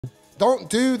Don't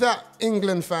do that,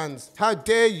 England fans. How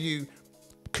dare you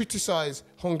criticise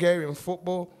Hungarian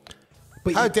football?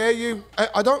 But how dare you?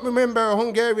 I don't remember a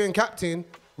Hungarian captain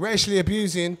racially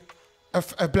abusing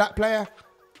a black player.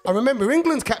 I remember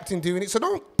England's captain doing it, so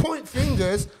don't point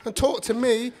fingers and talk to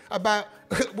me about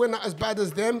we're not as bad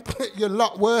as them. You're a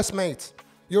lot worse, mate.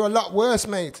 You're a lot worse,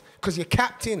 mate, because you're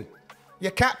captain. You're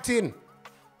captain.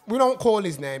 We don't call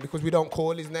his name because we don't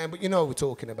call his name, but you know what we're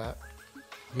talking about.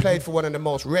 Played for one of the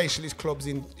most racialist clubs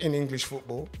in English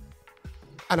football.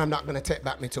 And I'm not going to take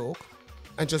back my talk.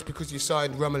 And just because you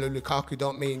signed Romelu Lukaku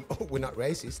don't mean we're not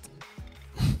racist.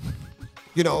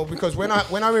 You know, because when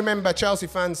I remember Chelsea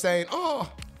fans saying, oh,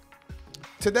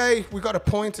 today we got a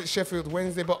point at Sheffield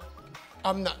Wednesday, but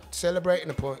I'm not celebrating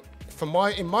a point.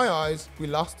 In my eyes, we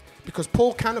lost because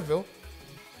Paul Cannaville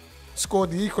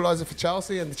scored the equaliser for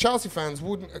Chelsea, and the Chelsea fans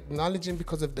wouldn't acknowledge him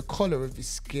because of the colour of his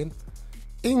skin.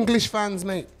 English fans,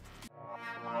 mate.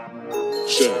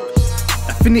 Sure.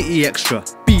 Affinity Extra.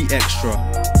 Be extra.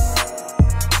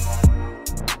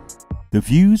 The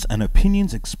views and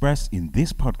opinions expressed in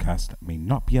this podcast may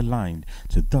not be aligned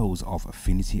to those of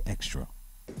Affinity Extra.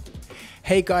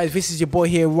 Hey guys, this is your boy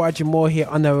here, Roger Moore here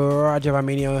on the Roger Van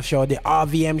Moorinho Show, the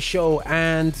RVM show,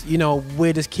 and you know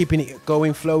we're just keeping it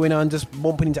going, flowing on, just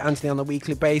bumping into Anthony on a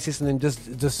weekly basis, and then just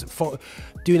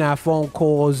doing our phone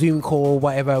call, Zoom call,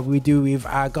 whatever we do with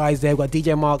our guys there. We've got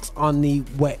DJ Marks on the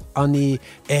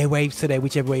airwaves today,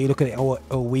 whichever way you look at it, or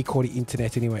we call it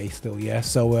internet anyway, still, yeah.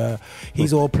 So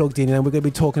he's all plugged in, and we're going to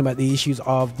be talking about the issues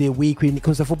of the week when it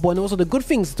comes to football, and also the good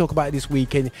things to talk about this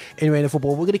week in the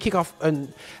football. We're going to kick off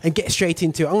and get straight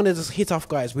into it. I'm gonna just hit off,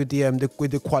 guys, with the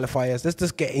qualifiers. Let's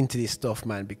just get into this stuff,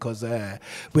 man, because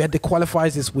we had the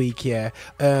qualifiers this week, yeah.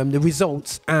 The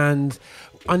results, and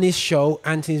on this show,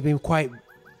 Anthony's been quite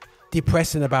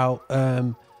depressing about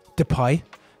Depay.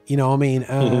 You know what I mean?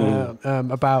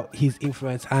 About his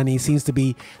influence, and he seems to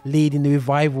be leading the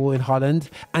revival in Holland.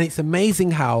 And it's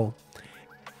amazing how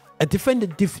a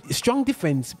strong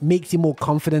defense makes you more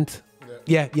confident.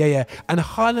 Yeah. And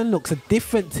Holland looks a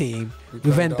different team with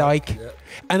Van Dijk. Yeah.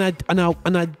 And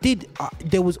I did.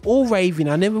 There was all raving.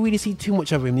 I never really see too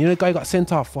much of him. You know, the guy got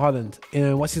sent off for Holland.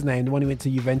 What's his name? The one who went to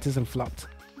Juventus and flopped.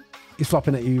 He's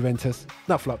flopping at Juventus.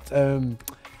 Not flopped. The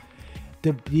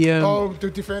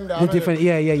defender. The defender.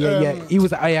 Yeah. He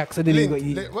was at Ajax. And then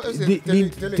what is it?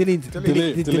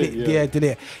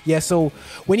 Delete. Yeah. So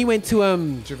when he went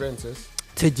to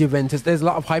Juventus, there's a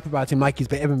lot of hype about him, like he's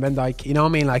better than Van Dijk. You know what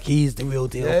I mean? Like he's the real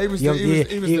deal. Yeah, he was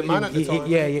the man at the time.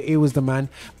 Yeah, he was the man.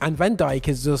 And Van Dijk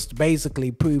has just basically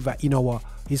proved that, you know what,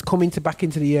 he's coming back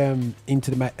into the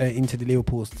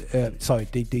Liverpool,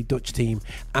 the Dutch team,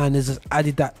 and has just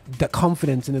added that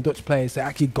confidence in the Dutch players to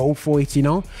actually go for it, you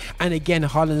know. And again,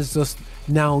 Holland's just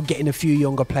now getting a few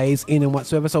younger players in and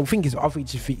whatsoever. So I think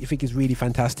it's really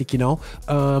fantastic, you know.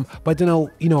 But I don't know,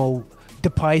 you know.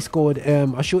 Depay scored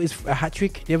I sure it's a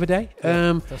hat-trick the other day.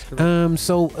 That's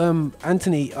correct.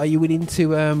 Anthony, are you willing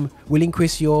to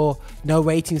relinquish your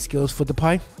rating skills for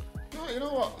Depay? No, you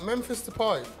know what, Memphis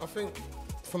Depay, I think,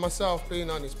 for myself,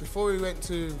 being honest, before he went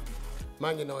to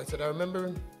Man United, I remember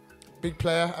him, big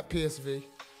player at PSV,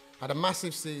 had a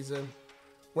massive season,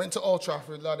 went to Old Trafford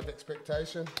with a lot of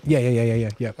expectation. Yeah.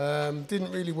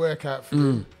 Didn't really work out for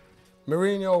him.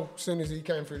 Mourinho, as soon as he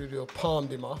came through the door,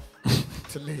 palmed him off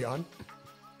to Lyon.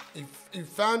 He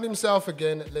found himself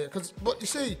again at Lyon. But you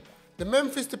see, the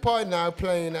Memphis Depay now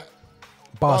playing at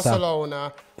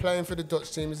Barcelona, playing for the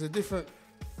Dutch team, is a different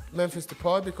Memphis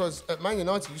Depay, because at Man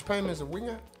United, he was playing as a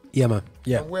winger. Yeah, man.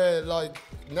 Yeah. And where, like,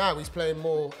 now he's playing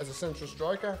more as a central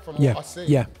striker from what I see.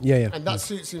 Yeah. And that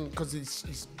suits him because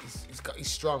he's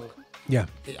strong. Yeah.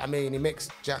 I mean, he makes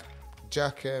Jack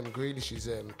Grealish's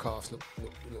calves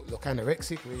look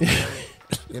anorexic, really.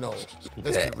 You know,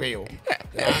 let's be real.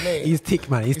 You know what I mean? He's thick,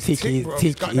 man. He's thick. He's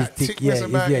thick. Yeah.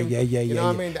 You know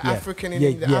what I mean? The African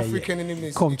in him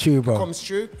is comes true, bro. Comes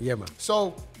true. Yeah, man.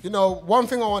 So, you know, one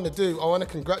thing I want to do, I want to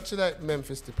congratulate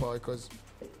Memphis Depay, because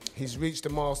he's reached a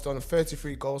milestone of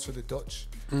 33 goals for the Dutch,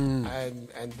 and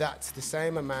that's the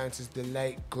same amount as the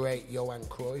late great Johan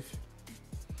Cruyff.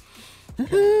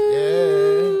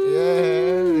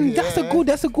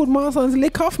 That's a good milestone to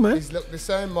lick off, man. He's the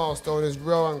same milestone as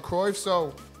Johan Cruyff,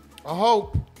 so I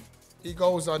hope he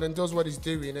goes on and does what he's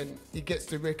doing and he gets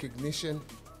the recognition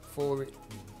for it.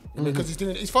 Because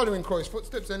he's following Cruyff's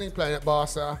footsteps, and he's playing at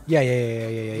Barca. Yeah.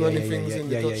 Running things in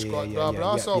the Dutch squad, blah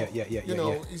blah. So you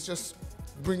know, he's just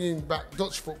bringing back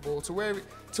Dutch football to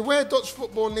where Dutch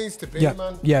football needs to be,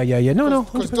 man. Yeah. No.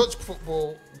 Because Dutch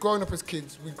football, growing up as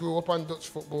kids, we grew up on Dutch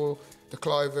football. The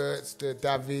Kluiverts, the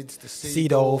Davids, the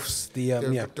Seedorfs, the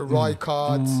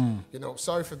Rijkaards. You know,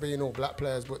 sorry for being all black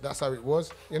players, but that's how it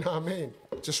was. You know what I mean?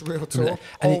 Just real talk.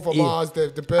 Overmars,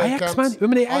 the Bergkamps. Ajax, man.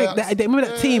 Remember remember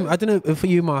that team? I don't know for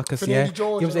you, Marcus. Yeah,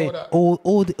 George you know what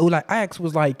I'm saying? All like Ajax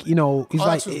was like, you know, it's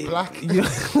Ajax like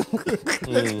was black.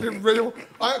 Let's be real.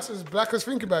 Ajax was black. Because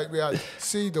think about it, we had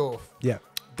Seedorf,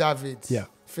 Davids,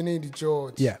 Finidi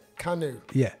George, Kanu,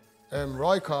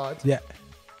 Rijkaard,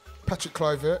 Patrick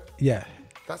Kluivert. Yeah.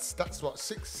 That's what,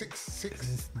 six.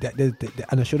 And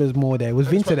I'm sure there's more there. Was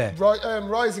Winter there?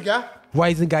 Reisiger.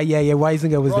 Reisiger, yeah.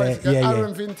 Reisiger was there. Yeah,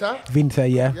 Aaron Winter. Winter,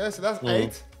 yeah. Yeah, so that's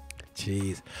 8.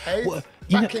 Jeez. 8. Well,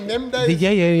 back in them days.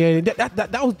 Yeah.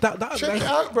 That was. Check it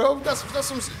out, bro.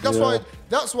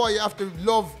 That's why you have to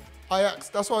love Ajax.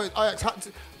 That's why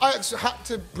Ajax had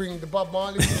to bring the Bob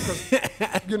Marley because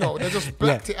you know they just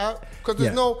blacked it out. Because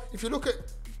there's no. If you look at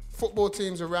football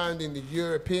teams around in the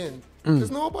European,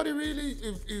 there's nobody really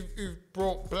who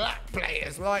brought black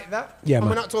players like that. Yeah, and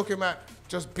we're not talking about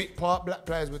just big part black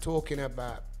players. We're talking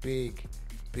about big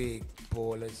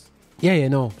ballers.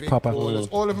 No, big proper ballers.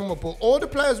 All of them were bought. All the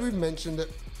players we've mentioned at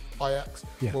Ajax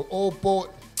were all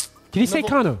bought. Did you say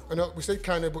Kano? No, we said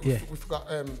Kano, but we forgot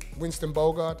Winston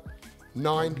Bogard.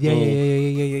 9.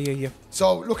 Yeah.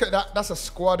 So look at that. That's a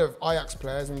squad of Ajax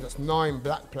players, and that's 9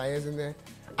 black players in there.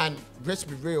 And let's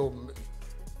be real.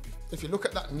 If you look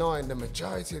at that 9, the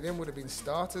majority of them would have been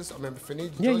starters. I remember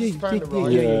Finidi George playing the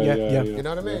right. Yeah. You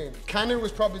know what I mean? Kanu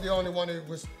was probably the only one who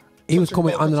was. He was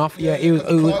coming on and off. Yeah, he was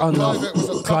on and off.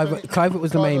 Kluivert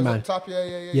was the main man.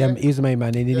 Yeah, he was the main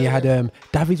man. And then you had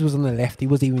Davids was on the left. He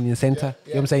wasn't even in the centre.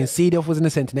 You know what I'm saying? Seedorf was in the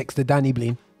centre next to Danny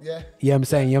Blin. Yeah. You know what I'm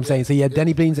saying? You know what I'm saying? So yeah,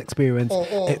 Danny Blin's experience. Or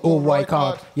Rijkaard. You know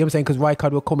what I'm saying? Because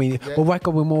Rijkaard will come in. But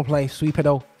Rijkaard will more play sweeper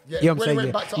though. You know what I'm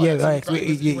saying?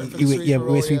 Yeah,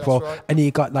 we're sweep for. And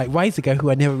you got like Reisiger, who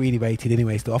I never really rated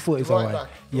anyway. Still, I thought it was alright.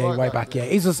 Yeah, right back. Yeah,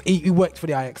 it's just he worked for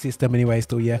the Ajax system anyway.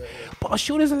 Still, yeah. But I'm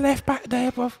sure there's a left back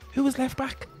there, bruv. Who was left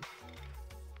back?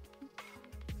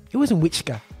 It wasn't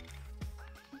Wichka.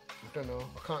 I don't know.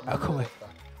 I can't remember the left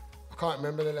back. I can't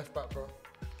remember the left back, bro.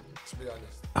 To be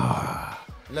honest.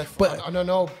 Left. But I don't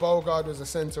know. Bogard was a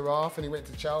centre half, and he went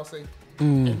to Chelsea. He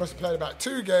must have played about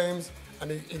 2 games. And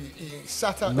he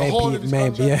sat out the whole of his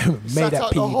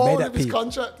contract. His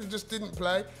contract. He just didn't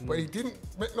play. But he didn't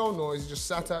make no noise. He just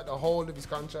sat out the whole of his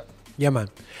contract. Yeah, man.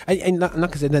 And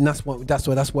like I said, then that's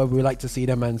where we like to see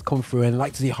them man come through, and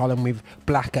like to see Holland with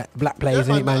black players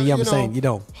in it, man. You know what I'm saying? You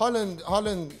know. Holland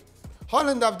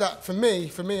have that for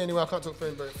me anyway. I can't talk for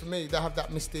him, but for me, they have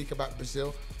that mystique about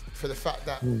Brazil, for the fact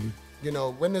that you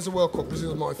know when there's a World Cup,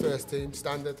 Brazil's my first team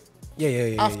standard.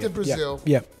 After Brazil,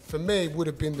 for me, would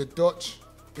have been the Dutch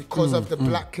because of the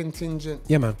black contingent.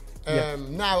 Yeah, man.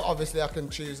 Now, obviously, I can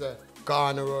choose a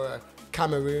Ghana or a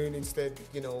Cameroon instead,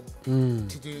 you know,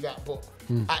 to do that. But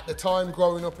at the time,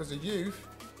 growing up as a youth,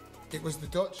 it was the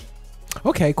Dutch.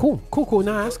 Okay, cool. No,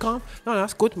 that's calm. No,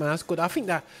 that's good, man. That's good. I think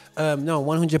that,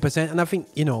 100%. And I think,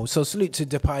 you know, so salute to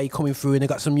Depay coming through. And they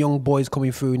got some young boys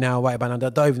coming through now, right, man. I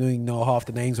don't even know half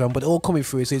the names, man, but they're all coming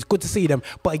through. So it's good to see them.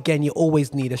 But again, you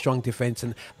always need a strong defence.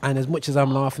 And as much as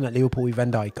I'm laughing at Liverpool with Van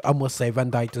Dijk, I must say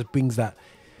Van Dijk just brings that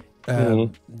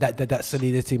that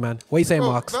solidity, man. What are you saying,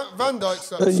 Marks? Van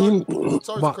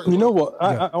Dijk, you know what?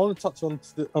 I want to touch on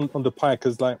Depay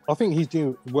because, like, I think he's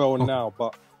doing well now,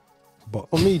 but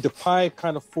for me, Depay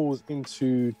kind of falls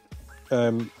into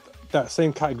that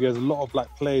same category as a lot of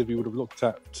black players we would have looked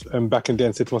at back in the day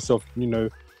and said to myself, you know,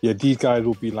 yeah, these guys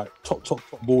will be like top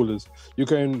ballers. You're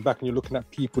going back and you're looking at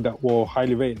people that were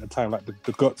highly rated at the time, like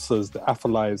the Götzes, the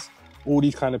Affolais, all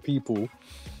these kind of people.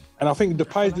 And I think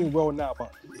Depay's doing well now,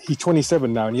 but he's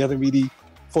 27 now and he hasn't really,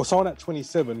 for someone at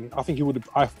 27, I thought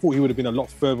he would have been a lot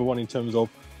further on in terms of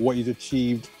what he's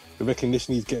achieved, the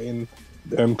recognition he's getting.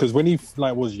 Because when he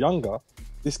was younger,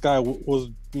 this guy was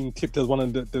being tipped as one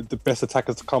of the best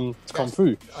attackers to come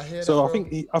through. So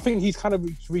I think he's kind of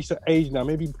reached an age now,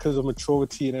 maybe because of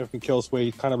maturity and everything else, where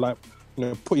he's kind of like, you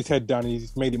know, put his head down and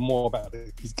he's made it more about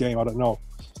his game. I don't know,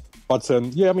 but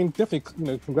yeah, I mean, definitely, you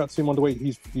know, congrats to him on the way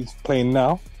he's playing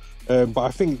now. But I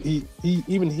think he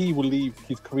will leave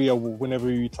his career whenever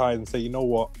he retires and say, you know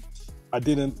what, I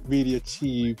didn't really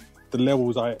achieve the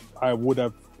levels I would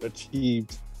have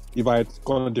achieved if I had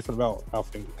gone a different route.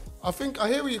 I think I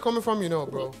hear where you're coming from, you know,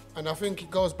 bro. And I think it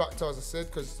goes back to, as I said,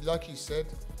 because like you said,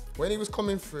 when he was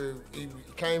coming through, he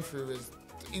came through as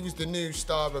he was the new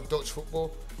star of Dutch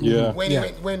football. Yeah.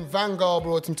 When Van Gaal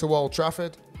brought him to Old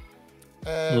Trafford,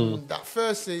 that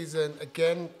first season,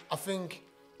 again, I think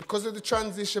because of the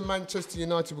transition Manchester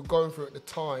United were going through at the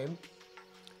time,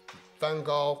 Van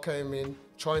Gaal came in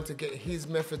trying to get his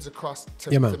methods across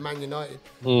to Man United.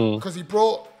 Because he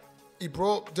brought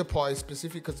Depay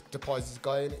specifically because Depay's his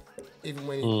guy in it. Even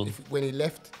when he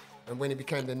left and when he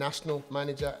became the national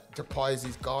manager, Depay's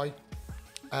his guy.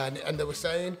 And they were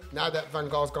saying now that Van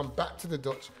Gaal's gone back to the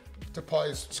Dutch,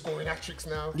 Depay's scoring hat-tricks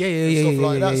now.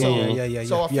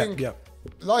 So I think,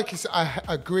 like you said, I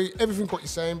agree everything what you're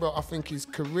saying, bro. I think his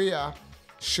career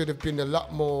should have been a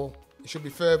lot more. He should be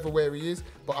further where he is.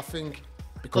 But I think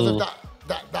because of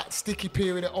that sticky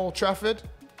period at Old Trafford,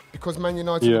 because Man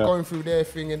United were going through their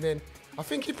thing, and then I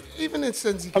think even in a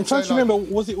sense, I'm trying to remember,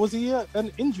 was he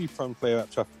an injury-prone player at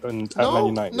Trafford and at Man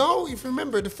United? No, if you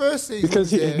remember the first season,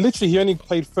 because he only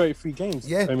played 33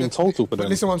 games. In total for them.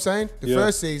 Listen, what I'm saying, the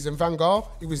first season, Van Gaal,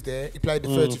 he was there. He played the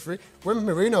 33. When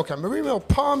Mourinho came, Mourinho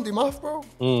palmed him off, bro.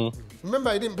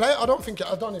 Remember, he didn't play. I don't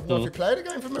even know if he played a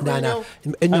game for Mourinho.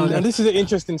 And this is an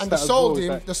interesting stat.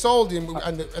 And they sold him,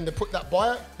 and they put that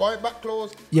buy it back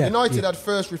clause. United had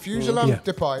first refusal on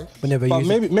Depay.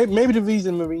 But maybe the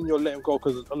reason Mourinho let him go,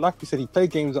 because like you said, he played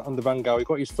games under Van Gaal. He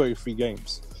got his 33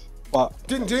 games. But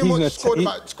didn't do much. Scored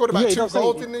about 2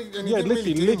 goals, didn't he? And he didn't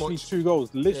really do literally much. 2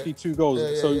 goals. Literally 2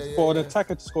 goals. For an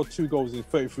attacker to score 2 goals in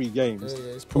 33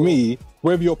 games, for me,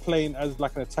 whether you're playing as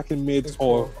like an attacking mid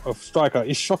or a striker,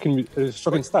 it's shocking.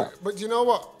 Shocking stat. But you know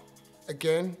what?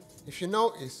 Again, if you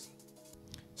notice,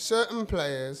 certain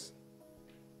players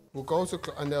will go to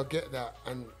club and they'll get that,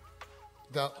 and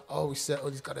they'll he's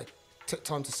settled. He's got to take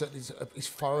time to settle. He's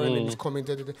foreign and he's coming.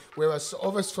 Whereas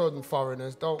other southern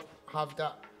foreigners don't have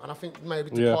that. And I think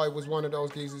maybe Depay was one of those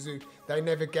geezers who they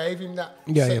never gave him that.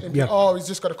 Oh, he's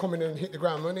just got to come in and hit the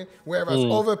ground running. Whereas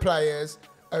other players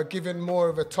are given more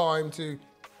of a time to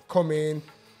come in,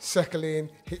 settle in,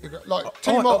 hit the ground. Like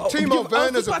Timo Werner's. I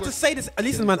was just about to say this.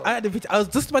 Listen, man, I was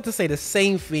just about to say the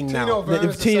same thing now.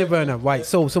 Timo Werner, right?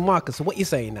 So Marcus, so what you're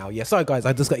saying now? Yeah, sorry guys,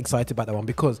 I just got excited about that one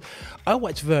because I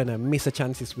watched Werner miss a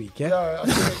chance this week. Yeah, I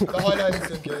think the highlight is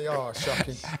thinking,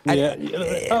 shocking.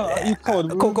 You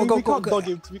can't.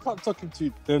 We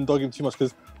can't dog him too much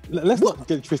because. Let's not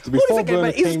get it twisted. Before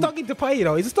Werner he's stuck Depay, you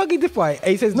know. He's stuck Depay. And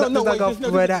he says,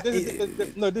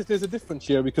 there's a difference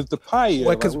here because Depay,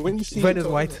 because when you see Werner's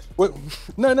white.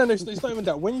 It's not even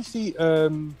that. When you see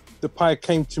Depay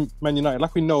came to Man United,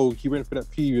 like we know, he went for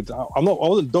that period. I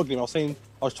wasn't dogging him.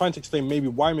 I was trying to explain maybe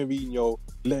why Mourinho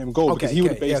let him go because he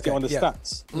would have based it on the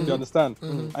stats. Do you understand?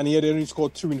 And he had only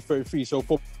scored 2 in 33. So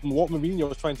for what Mourinho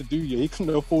was trying to do here, he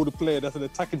couldn't afford a player that's in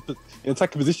attacking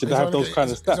position to have those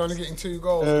kind of stats. He's only getting 2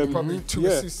 goals, probably 2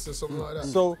 assists or something like that.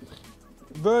 So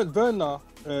Werner,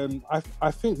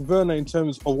 I think Werner, in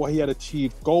terms of what he had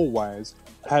achieved goal-wise,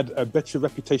 had a better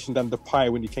reputation than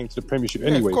Depay when he came to the Premiership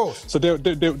anyway. Of course. So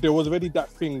there was already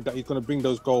that thing that he's going to bring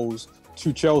those goals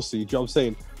to Chelsea. Do you know what I'm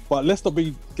saying? But let's not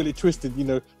get it twisted. You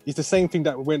know, it's the same thing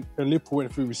that when Liverpool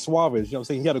went through with Suarez. You know what I'm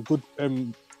saying? He had a good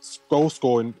goal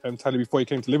scoring tally before he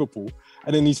came to Liverpool.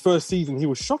 And in his first season, he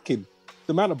was shocking.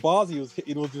 The amount of bars he was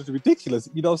hitting was just ridiculous.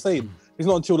 You know what I'm saying? It's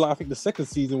not until I think the second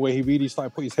season where he really started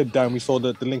putting his head down, we saw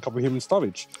the link up with him and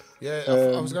Sturridge. Yeah,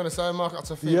 I was going to say, Mark, I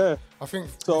think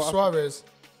so, Suarez,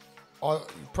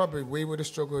 we would have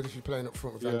struggled if you're playing up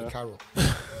front with Andy Carroll.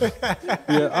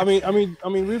 I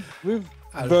mean, with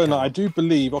Werner, I do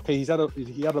believe. Okay, he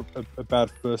had a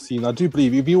bad first season. I do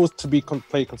believe if he was to be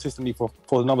play consistently for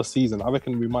another season, I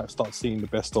reckon we might start seeing the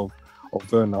best of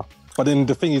Werner. But then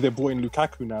the thing is, they brought in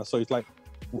Lukaku now, so it's like,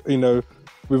 you know,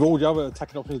 with all the other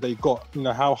attacking options they got, you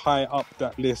know, how high up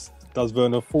that list does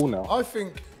Werner fall now? I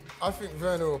think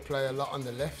Werner will play a lot on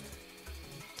the left.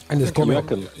 And there's coming. I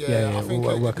think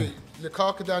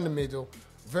Lukaku down the middle,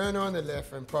 Werner on the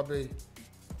left, and probably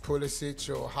Pulisic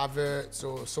or Havertz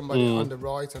or somebody on the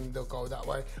right, and they'll go that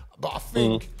way. But I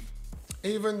think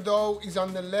even though he's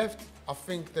on the left, I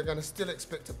think they're going to still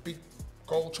expect a big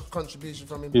goal contribution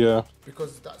from him. Yeah,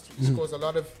 because he scores a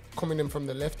lot of coming in from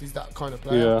the left. He's that kind of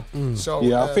player. Yeah. So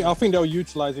I think they'll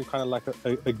utilise him kind of like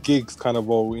a Giggs kind of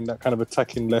role in that kind of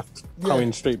attacking left,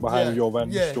 coming straight behind your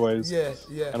Van Nistelrooys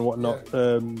and whatnot.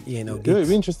 It'll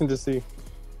be interesting to see.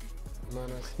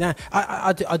 Now,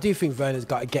 I do think Werner's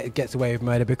gets away with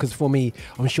murder because for me,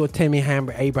 I'm sure Tammy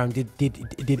Abraham did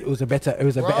it was a better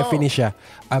finisher,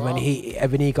 and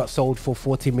he got sold for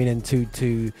 40 million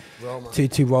to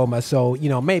Roma. So you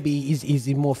know maybe he's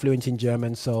more fluent in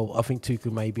German. So I think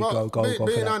Tuchel maybe go.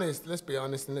 Being honest, let's be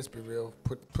honest and let's be real.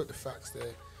 Put the facts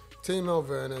there. Timo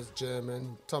Werner's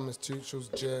German, Thomas Tuchel's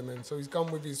German, so he's gone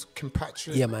with his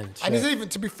compatriot. Yeah, man. And he's even,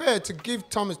 to be fair, to give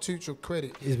Thomas Tuchel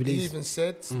credit, he even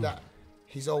said that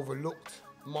he's overlooked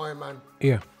my man.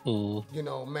 Yeah. You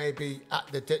know, maybe at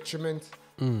the detriment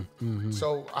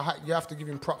So you have to give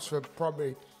him props for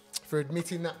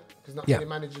admitting that, because not many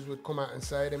managers would come out and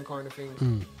say them kind of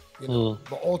things. You know,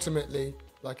 but ultimately,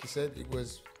 like you said, it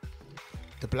was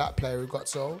the black player who got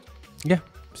sold. Yeah,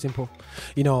 simple.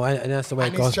 You know, and that's the way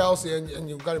it goes. It's Chelsea, and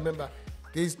you've got to remember,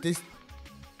 this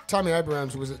Tammy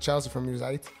Abrahams was at Chelsea from he was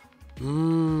 8. Yeah,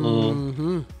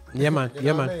 man. You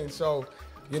know what I mean? So,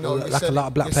 you know, like a lot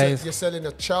of black players. You're selling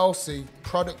a Chelsea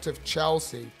product of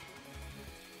Chelsea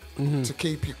to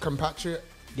keep your compatriot.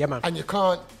 Yeah, man. And you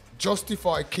can't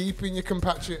justify keeping your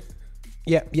compatriot.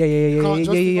 Yeah. You can't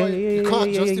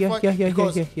justify it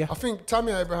because yeah. I think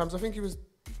Tammy Abrahams, I think he was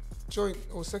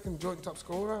second joint top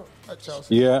scorer at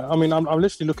Chelsea. Yeah, I mean, I'm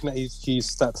literally looking at his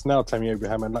stats now, Tammy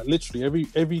Abraham, and like literally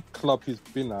every club he's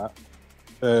been at,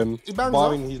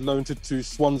 barring his loan to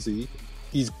Swansea,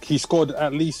 he scored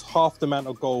at least half the amount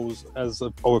of goals as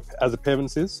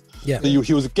appearances. Yeah, so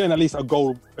he was getting at least a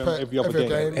goal every other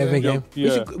game. Every game.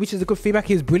 Which is a good feedback.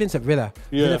 He was brilliant at Villa.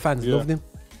 Villa fans loved him.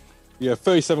 Yeah,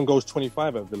 37 goals,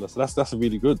 25 at Villa. So that's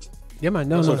really good. Yeah, man.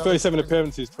 37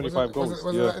 appearances, 25 goals.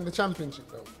 Was that in the Championship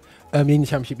though? In the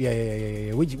Championship,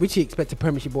 yeah. Which you expect a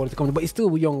Premiership baller to come, but he's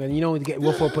still young, and you know, to get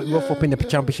rough up in the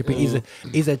Championship, it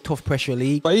is a tough pressure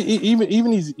league. But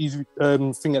even his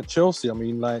thing at Chelsea, I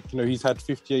mean, like, you know, he's had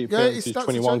 58 appearances,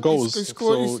 21 goals. He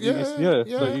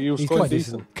was quite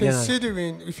decent.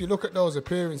 Considering if you look at those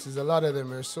appearances, a lot of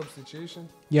them are substitution.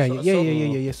 Yeah. Sub. You know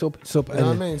what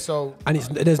I mean? So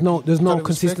there's no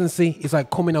consistency. It's like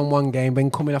coming on one game,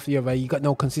 then coming off the other. You got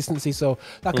no consistency. So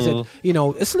like I said, you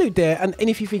know, a salute there. And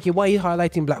if you're thinking, why are you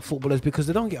highlighting black footballers? Because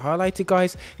they don't get highlighted,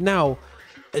 guys. Now,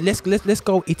 let's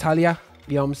go Italia.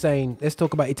 You know what I'm saying? Let's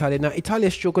talk about Italia. Now,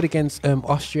 Italia struggled against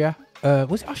Austria.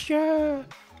 Was it Austria?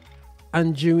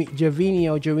 And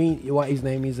Gervinho, what his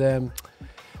name is,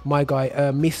 my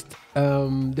guy, missed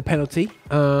the penalty.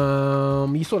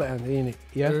 You saw that, didn't it?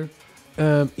 Yeah.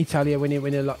 Italia when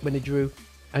they drew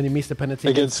and they missed the penalty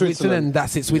against Switzerland.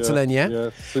 That's it, Switzerland. Yeah.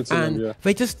 Switzerland, and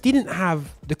they just didn't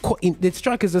have the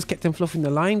strikers just kept them fluffing the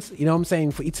lines. You know what I'm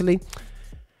saying? For Italy,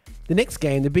 the next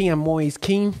game, they're being Moise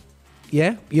Kean.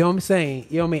 Yeah, you know what I'm saying?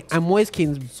 You know what I mean? And Moise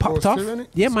Kean's popped off.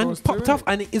 Yeah, man, popped off,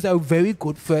 and it is a very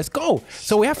good first goal.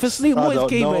 So we have to salute Moise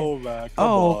Kean. No, man.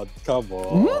 Come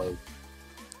on.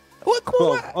 What? Come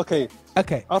on. Okay.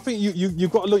 I think you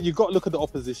got to look at the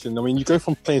opposition. I mean, you go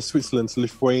from playing Switzerland to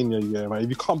Lithuania, yeah, man. If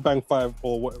you can't bang 5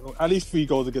 or at least 3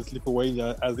 goals against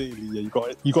Lithuania as Italy, yeah,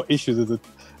 you got issues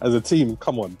as a team.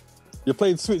 Come on, you're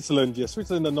playing Switzerland, yeah.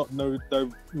 Switzerland are not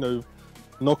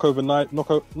knockout Nigel. I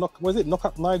can't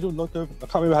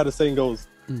remember how the saying goes.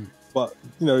 But,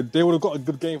 you know, they would have got a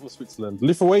good game for Switzerland.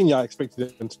 Lithuania, I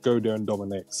expected them to go there and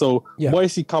dominate. So, why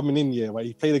is he coming in here? Right?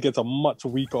 He played against a much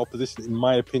weaker opposition, in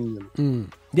my opinion.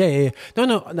 Yeah.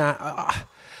 No. I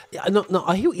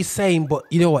hear what you're saying, but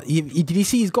you know what? Did he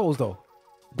see his goals, though?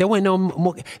 There were no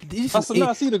more. I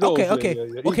see the goals.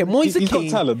 Okay. Moise Kean. He's got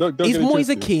talent. Is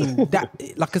Moise Kean that?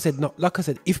 Like I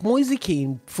said, if Moise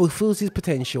Kean fulfills his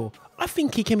potential, I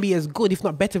think he can be as good, if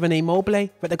not better, than Immobile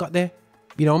that they got there.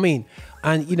 You know what I mean?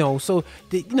 And you know, so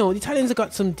the Italians have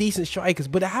got some decent strikers,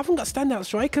 but they haven't got standout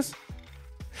strikers.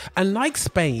 And like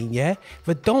Spain, yeah,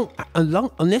 but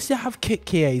unless they have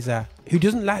Chiesa, who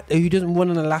doesn't run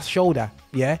on the last shoulder,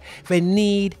 yeah, they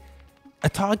need a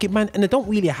target man, and they don't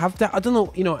really have that. I don't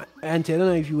know, you know, Ante, I don't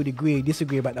know if you would agree or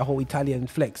disagree about the whole Italian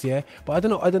flex, yeah, but I don't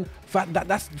know.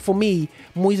 That's for me,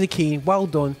 Moise Kean, well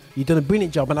done. You've done a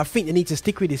brilliant job, and I think they need to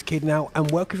stick with this kid now and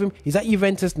work with him. He's at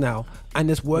Juventus now, and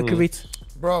just work with it.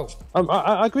 Bro,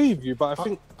 I agree with you, but I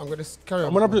think I'm going to carry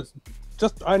on.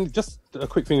 Just a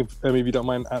quick thing, if you don't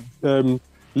mind.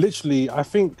 Literally, I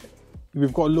think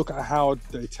we've got to look at how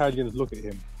the Italians look at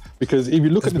him, because if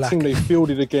you look at the team they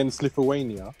fielded against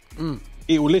Lithuania,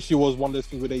 it literally was one of those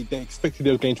things where they expected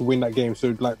they were going to win that game.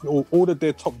 So like all of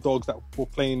their top dogs that were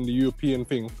playing the European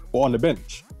thing were on the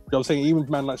bench. You know what I'm saying? Even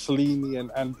man like Cellini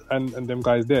and them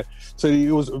guys there. So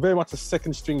it was very much a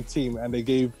second string team, and they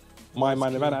gave my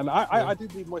man the man. And I do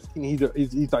believe Moise Kean,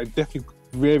 he's like definitely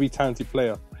a very talented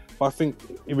player. But I think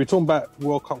if we're talking about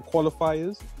World Cup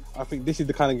qualifiers, I think this is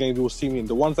the kind of game we'll see in.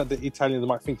 The ones that the Italians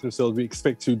might think to themselves, we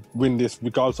expect to win this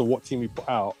regardless of what team we put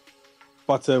out.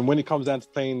 But when it comes down to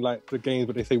playing like the games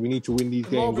where they say we need to win these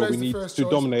games or we need to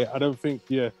dominate, I don't think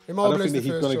that he's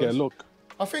going to get a look.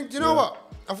 I think, you know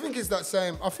what? I think it's that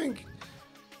same. I think,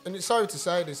 and it's sorry to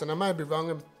say this, and I might be wrong,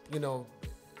 and you know,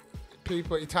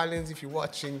 people, Italians, if you're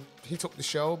watching, hit up the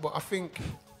show, but I think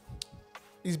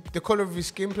the colour of his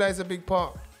skin plays a big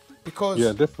part.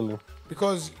 Because definitely.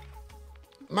 Because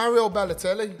Mario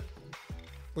Balotelli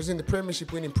was in the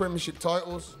Premiership winning Premiership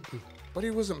titles. But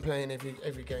he wasn't playing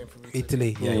every game for Italy.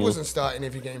 Italy, yeah. He wasn't starting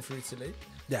every game for Italy.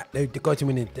 Yeah, they got him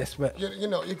in desperate. You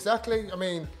know, exactly. I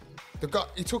mean,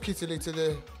 he took Italy to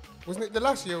the... Wasn't it the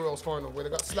last Euros final where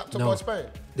they got slapped up by Spain?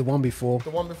 The one before.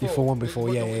 The one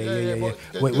before. Yeah.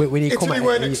 When Italy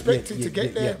weren't expected to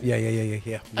get there.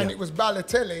 Yeah. And it was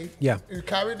Balotelli who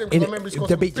carried them. Because I remember he scored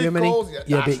they some beat big Germany. goals.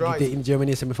 They beat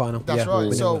Germany in semi-final. That's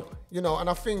right. So, you know, and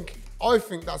I think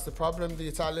that's the problem. The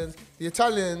Italians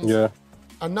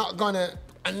are not gonna,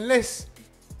 unless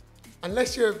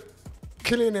you're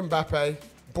Kylian Mbappe,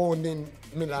 born in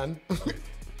Milan.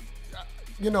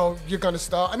 You know, you're going to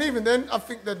start. And even then, I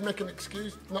think they'd make an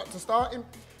excuse not to start him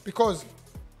because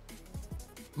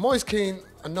Moise Kean,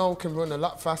 I know, can run a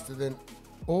lot faster than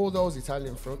all those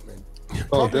Italian frontmen.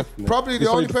 Definitely. Probably the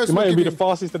only person he might be the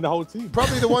fastest in the whole team.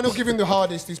 Probably the one who'll give him the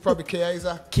hardest is probably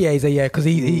Chiesa. Chiesa, yeah, because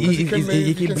he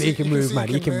can move, man.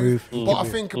 He can move. But I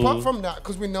think apart from that,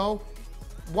 because we know,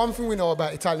 one thing we know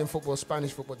about Italian football,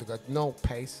 Spanish football, they got no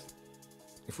pace.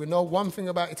 If we know one thing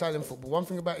about Italian football, one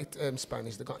thing about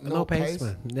Spanish, they got no pace.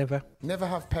 Man. Never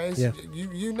have pace. Yeah.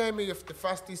 You name me the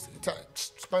fastest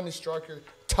Spanish striker,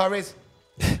 Torres,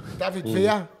 David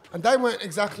Villa, and they weren't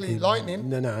exactly lightning.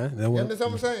 No, you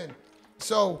understand what I'm saying?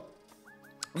 So,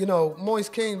 you know, Moise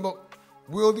Kean, look,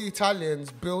 will the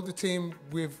Italians build a team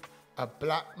with a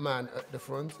black man at the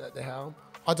front, at the helm?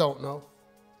 I don't know.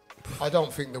 I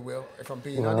don't think they will, if I'm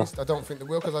being honest. I don't think they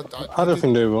will because I don't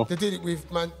think they will. They did it with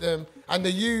and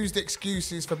they used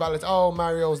excuses for Balotelli. Oh,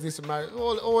 Mario's this and Mario.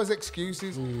 Always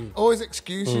excuses. Always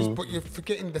excuses, but you're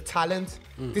forgetting the talent.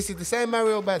 This is the same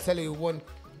Mario Balotelli who won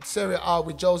Serie A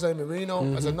with Jose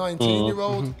Mourinho as a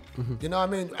 19-year-old. You know what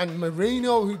I mean? And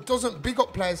Mourinho, who doesn't big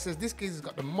up players, says this kid's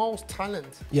got the most talent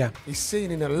he's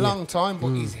seen in a long time, but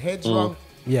his head's wrong.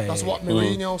 That's what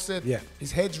Mourinho said.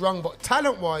 His head's wrong, but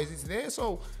talent-wise, it's there.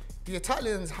 So the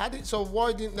Italians had it, so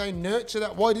why didn't they nurture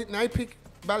that? Why didn't they pick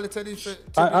Balotelli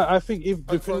I think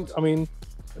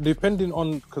depending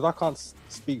on, because I can't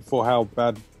speak for how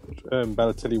bad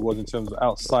Balotelli was in terms of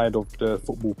outside of the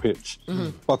football pitch,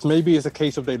 but maybe it's a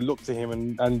case of they look to him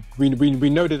and we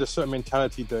know there's a certain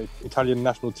mentality the Italian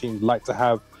national teams like to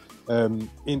have on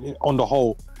the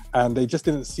whole, and they just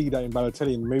didn't see that in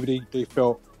Balotelli, and maybe they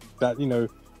felt that, you know,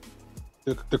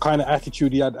 the kind of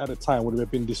attitude he had at the time would have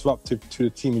been disruptive to the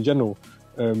team in general.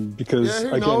 Because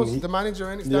who knows? The manager,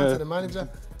 and it's down to the manager.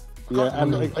 There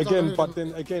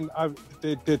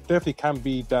definitely can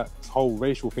be that whole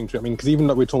racial thing to it. I mean, because even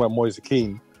though we're talking about Moise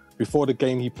Kean, before the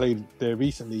game he played there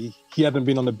recently, he hadn't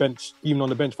been on the bench, even on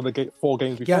the bench for the 4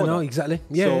 games before. Yeah, no, exactly.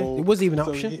 Yeah, so, it wasn't even an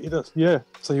option.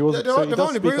 So he wasn't. They've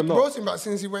only brought him back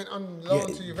since he went on loan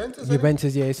to Juventus.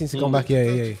 Juventus, since he gone back.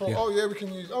 Yeah. Oh yeah, we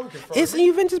can use. It's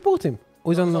Juventus bought him.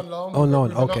 Or he's on loan. On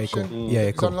loan. Okay, cool.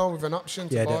 Yeah, cool. He's on loan with an option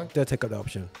to buy. They'll take up the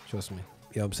option. Trust me.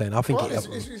 You know what I'm saying? I think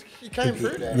he came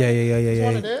through there.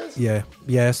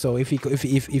 Yeah. So if he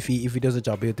does a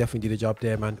job, he'll definitely do the job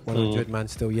there, man. 100, man.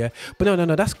 Still, yeah. But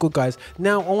no, that's good, guys.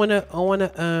 Now I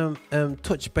wanna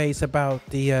touch base about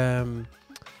the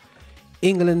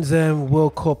England's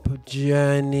World Cup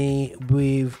journey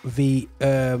with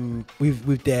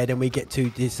there. Then we get to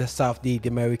this South the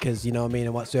Americas, you know what I mean,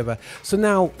 and whatsoever.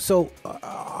 So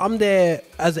I'm there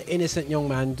as an innocent young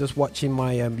man, just watching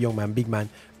my big man.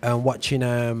 Watching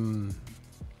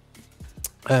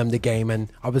the game, and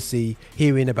obviously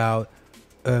hearing about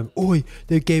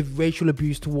they gave racial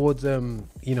abuse towards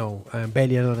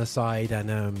Bailey on the side,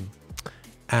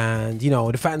 and you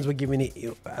know the fans were giving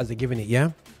it as they're giving it,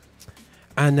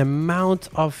 and the amount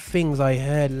of things I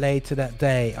heard later that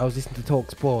day. I was listening to Talk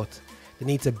Sport. They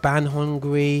need to ban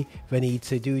Hungary. They need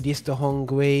to do this to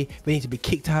Hungary. They need to be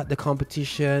kicked out of the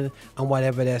competition and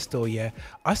whatever their story.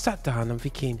 I sat down and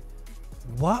thinking,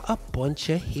 what a bunch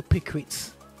of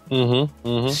hypocrites.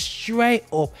 Straight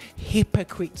up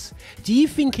hypocrites. Do you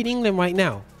think in England right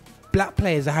now, black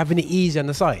players are having it easy on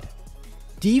the side?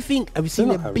 Do you think, have you seen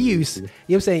the abuse? You know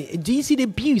what I'm saying? Do you see the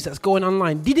abuse that's going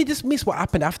online? Did they just miss what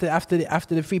happened after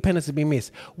the 3 penalties have been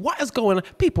missed? What is going on?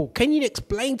 People, can you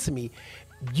explain to me?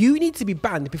 You need to be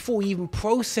banned before we even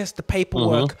process the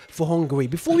paperwork for Hungary.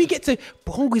 Before we get to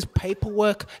Hungary's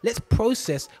paperwork, let's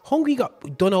process. Hungary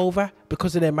got done over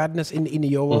because of their madness in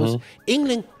the Euros.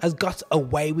 England has got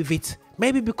away with it.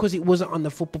 Maybe because it wasn't on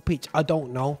the football pitch. I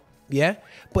don't know. Yeah?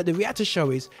 But the reality show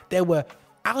is they were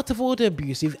out of order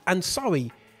abusive and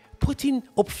putting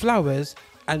up flowers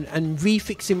and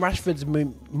refixing Rashford's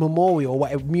memorial or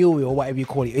whatever you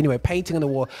call it. Anyway, painting on the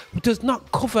wall does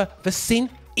not cover the sin.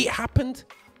 It happened.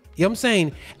 You know what I'm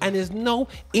saying? And there's no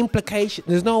implication.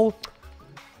 There's no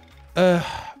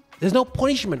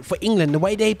punishment for England the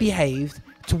way they behaved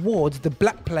towards the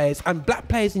black players and black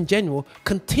players in general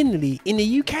continually in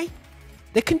the UK.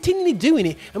 They're continually doing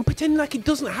it and pretending like it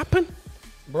doesn't happen.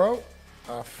 Bro,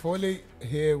 I fully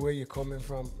hear where you're coming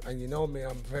from, and you know me,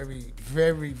 I'm very,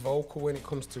 very vocal when it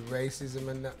comes to racism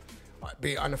and that.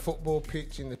 Be it on a football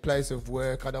pitch, in the place of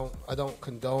work, I don't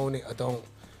condone it.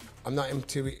 I'm not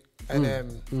into it.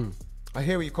 And I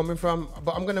hear where you're coming from,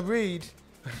 but I'm gonna read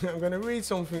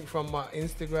something from my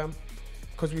Instagram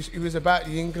because it was about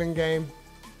the England game,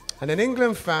 and an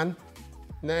England fan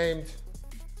named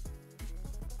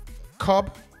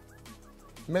Cobb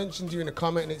mentioned you in a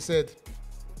comment, and it said,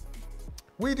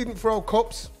 "We didn't throw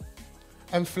cups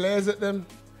and flares at them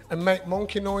and make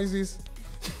monkey noises.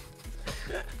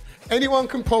 Anyone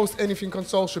can post anything on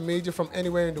social media from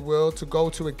anywhere in the world to go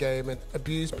to a game and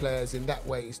abuse players in that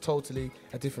way is totally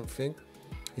a different thing."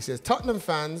 He says, Tottenham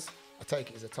fans, I take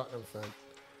it he's a Tottenham fan,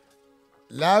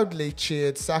 loudly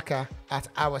cheered Saka at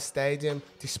our stadium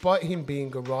despite him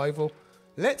being a rival.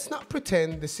 Let's not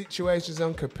pretend the situations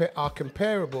are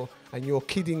comparable and you're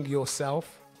kidding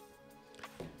yourself.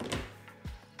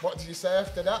 What did you say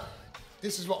after that?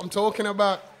 This is what I'm talking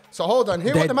about. So hold on,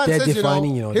 hear what the man says,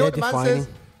 Hear what the man says.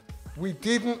 We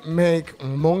didn't make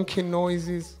monkey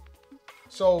noises.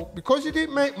 So because you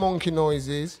didn't make monkey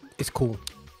noises, it's cool.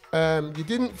 You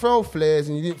didn't throw flares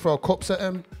and you didn't throw cups at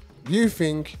them. You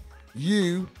think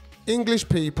you, English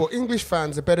people, English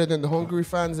fans are better than the Hungary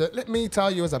fans. Let me tell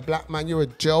you, as a black man, you're a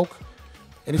joke.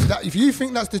 And if you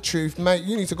think that's the truth, mate,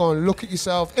 you need to go and look at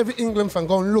yourself. Every England fan,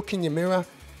 go and look in your mirror.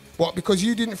 What? Because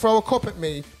you didn't throw a cup at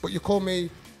me, but you call me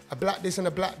a black this and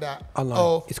a black that.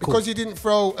 Or it's because you didn't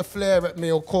throw a flare at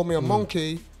me or call me a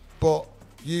monkey, but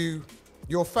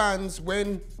your fans,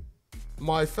 when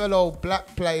my fellow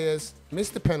black players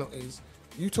missed the penalties,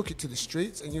 you took it to the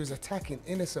streets and you was attacking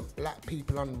innocent black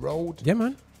people on the road. Yeah,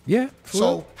 man. Yeah.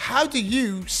 So how do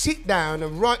you sit down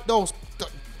and write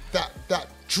that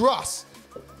dross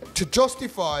to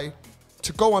justify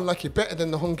to go on like you're better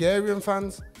than the Hungarian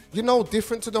fans? You're no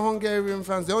different to the Hungarian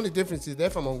fans. The only difference is they're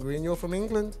from Hungary and you're from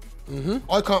England.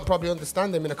 I can't probably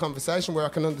understand them in a conversation where I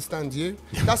can understand you.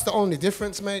 That's the only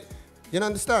difference, mate. You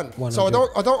understand? 100. So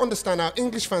I don't understand how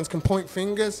English fans can point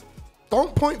fingers.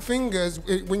 Don't point fingers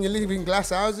when you're leaving glass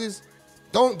houses.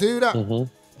 Don't do that.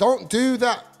 Don't do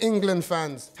that, England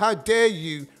fans. How dare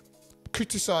you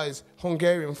criticise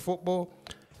Hungarian football?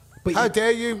 But how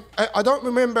dare you? I don't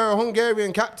remember a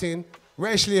Hungarian captain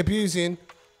racially abusing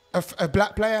a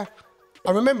black player.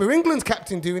 I remember England's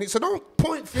captain doing it, so don't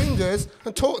point fingers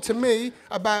and talk to me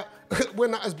about we're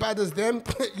not as bad as them.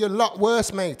 You're a lot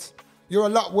worse, mate. You're a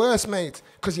lot worse, mate,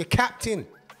 because you're captain.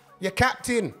 You're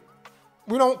captain.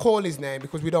 We don't call his name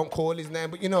because we don't call his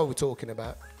name, but you know what we're talking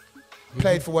about.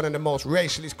 Played for one of the most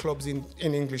racialist clubs in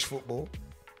English football,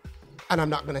 and I'm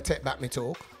not going to take back my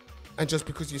talk. And just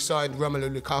because you signed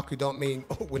Romelu Lukaku don't mean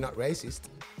we're not racist.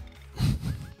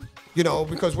 You know,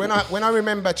 because when I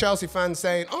remember Chelsea fans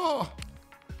saying, "Oh,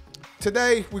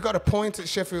 today we got a point at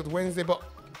Sheffield Wednesday," but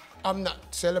I'm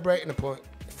not celebrating a point.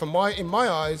 In my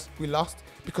eyes, we lost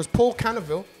because Paul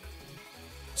Cannaville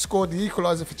scored the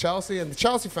equaliser for Chelsea, and the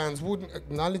Chelsea fans wouldn't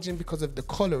acknowledge him because of the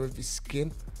colour of his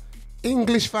skin.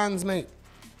 English fans, mate.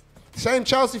 Same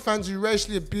Chelsea fans who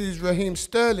racially abused Raheem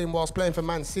Sterling whilst playing for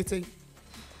Man City.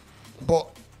 But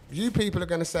you people are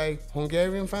going to say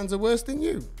Hungarian fans are worse than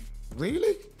you.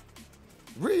 Really?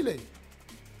 Really?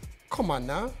 Come on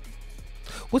now.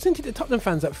 Wasn't it the Tottenham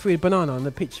fans that threw a banana on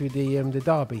the pitch with the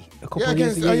derby a couple of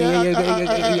years ago?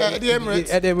 At the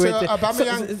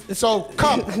Emirates. So,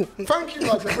 Cobb, thank you,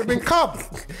 Roger, for being Cobb.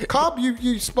 Cobb,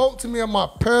 you spoke to me on my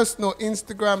personal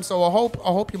Instagram, so I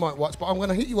hope you might watch. But I'm going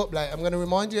to hit you up later. I'm going to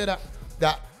remind you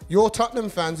that your Tottenham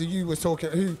fans who you were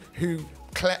talking, who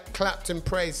clapped and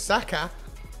praised Saka,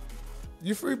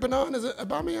 you threw bananas at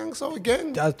Aubameyang. So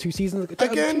again, 2 seasons ago.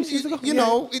 Again, you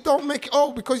know, it don't make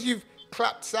because you've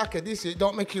clapped Saka this year,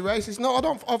 don't make you racist. No, I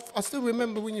don't. I still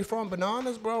remember when you're throwing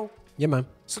bananas, bro. Yeah, man.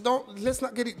 So let's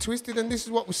not get it twisted. And this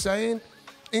is what we're saying.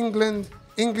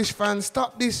 English fans,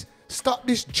 stop this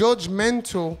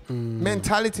judgmental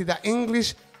mentality that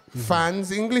English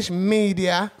fans, English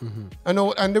media,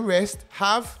 and the rest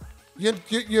have.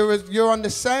 You're on the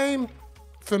same.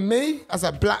 For me, as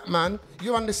a black man,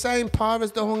 you're on the same par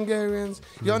as the Hungarians.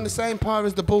 You're on the same par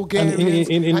as the Bulgarians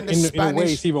and the Spanish. In a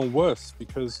way, it's even worse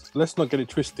because let's not get it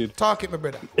twisted. Talk it, my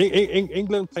brother.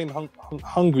 England playing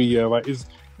Hungary, right, is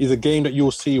a game that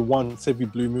you'll see once every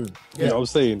blue moon. You know what I'm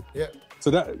saying? Yeah.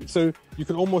 So you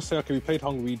can almost say, okay, we played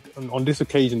Hungary, and on this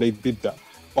occasion they did that.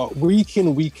 But week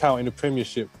in, week out in the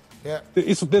Premiership,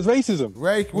 there's racism.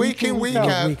 Week in, week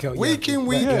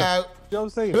out. You know what I'm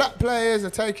saying? Black players are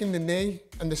taking the knee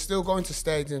and they're still going to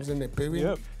stadiums and they're booing.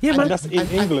 Yep. Yeah, And man. that's in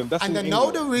England. That's and in they know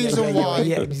England. the reason why.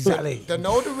 Yeah, exactly. They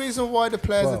know the reason why the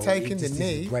players Bro, are taking the this is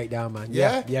knee. breakdown, man.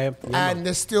 Yeah, Yeah. And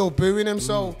they're still booing them.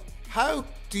 So how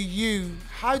do you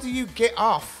get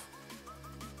off?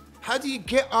 How do you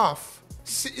get off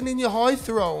sitting in your high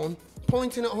throne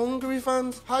pointing at Hungary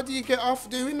fans? How do you get off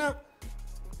doing that?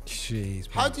 Jeez,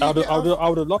 How do you get I off?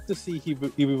 would have loved to see if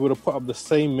he would have put up the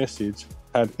same message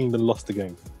had England lost the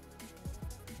game.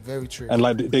 Very true. And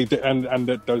like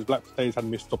those black players had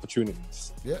missed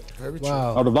opportunities. Yeah, very true.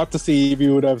 Wow. I would have loved to see if he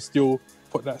would have still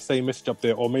put that same message up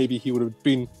there, or maybe he would have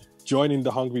been joining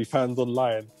the Hungary fans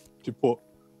online to put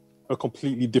a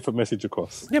completely different message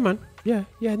across. Yeah, man. Yeah.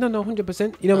 No,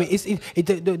 100%. You know what I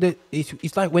mean?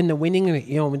 It's like when they're winning, and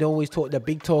you know, we always talk the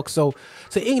big talk. So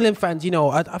England fans, you know,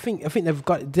 I think they've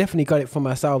definitely got it from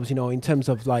ourselves, you know, in terms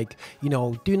of like, you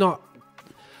know, do not.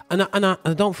 And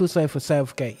I don't feel sorry for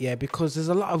Southgate, yeah, because there's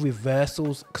a lot of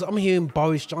reversals. Because I'm hearing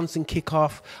Boris Johnson kick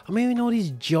off. I'm hearing all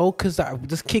these jokers that are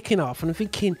just kicking off, and I'm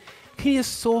thinking, can you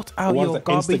just sort out The ones your that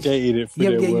garbage? instigated it for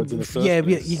their words in the first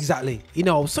place. Exactly. You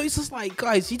know, so it's just like,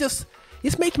 guys,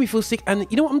 it's making me feel sick. And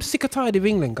you know what? I'm sick or tired of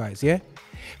England, guys. Yeah,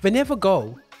 they never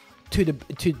go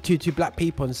to black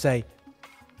people and say,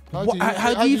 how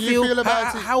do you feel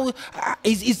about it?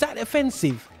 Is that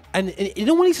offensive? And you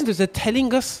don't want to listen to us. They're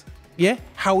telling us, yeah,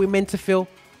 how we're meant to feel.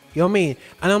 You know what I mean?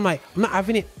 And I'm like, I'm not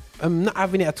having it. I'm not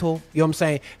having it at all. You know what I'm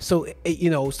saying? So,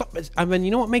 you know, stop. And then you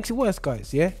know what makes it worse,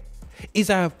 guys? Yeah, is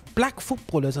our black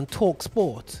footballers on Talk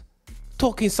Sport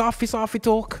talking Safi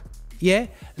talk. Yeah,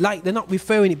 like they're not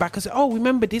referring it back and say, oh,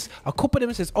 remember this? A couple of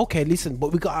them says, okay, listen,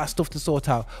 but we got our stuff to sort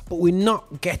out. But we're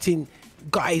not getting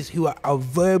guys who are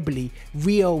verbally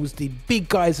Rios, the big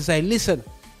guys, to say, listen,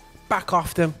 back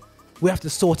off them. We have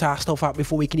to sort our stuff out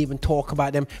before we can even talk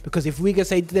about them. Because if we can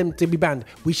say to them to be banned,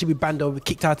 we should be banned or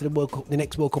kicked out of the World Cup, the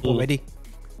next World Cup already.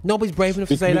 Nobody's brave enough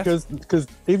to say that. Because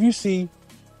if you see,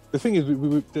 the thing is,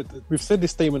 we've said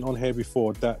this statement on here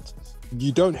before, that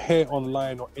you don't hear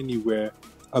online or anywhere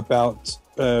about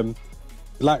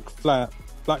black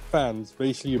fans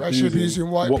basically abusing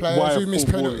white players who miss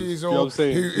penalties or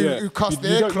who cost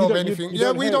their club anything. Yeah,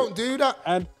 we don't do that.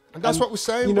 And that's what we're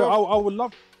saying. You know, I would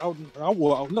love,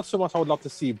 not so much I would love to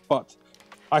see, but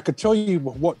I could tell you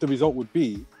what the result would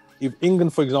be if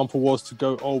England, for example, was to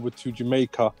go over to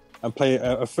Jamaica and play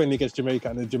a friendly against Jamaica,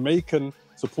 and the Jamaican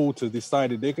supporters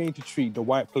decided they're going to treat the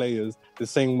white players the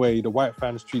same way the white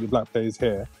fans treat the black players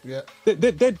here. Yeah, they'd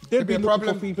be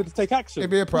looking for people to take action.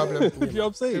 It'd be a problem. You know what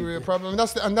I'm saying? It'd be a problem.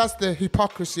 And that's the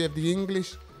hypocrisy of the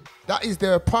English. That is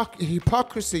the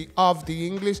hypocrisy of the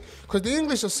English. Because the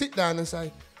English will sit down and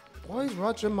say, why is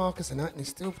Roger, Marcus and Anthony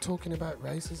still talking about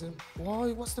racism?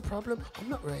 Why? What's the problem? I'm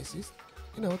not racist.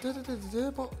 You know,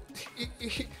 but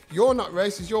you're not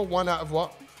racist. You're one out of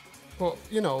what? But,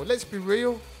 you know, let's be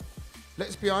real.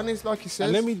 Let's be honest, like you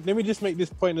said. And let me just make this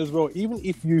point as well. Even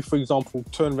if you, for example,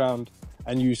 turn around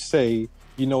and you say,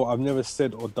 you know, I've never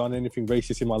said or done anything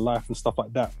racist in my life and stuff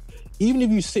like that. Even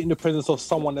if you sit in the presence of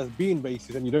someone that's being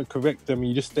racist and you don't correct them, and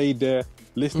you just stay there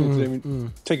listening to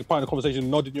them, taking part in the conversation,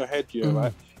 nodding your head,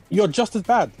 right? You're just as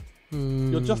bad.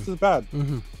 You're just as bad.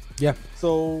 Yeah.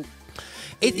 So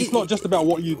it's not just about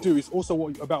what you do. It's also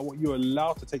about what you're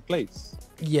allowed to take place.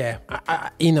 Yeah,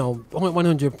 you know,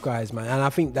 100 guys, man, and I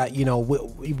think that, you know,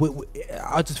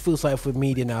 I just feel sorry for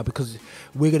media now, because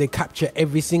we're gonna capture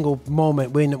every single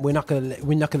moment. We're not gonna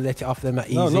let it off them that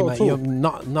easy, man.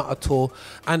 Not at all.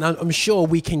 And I'm sure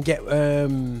we can get.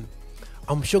 I'm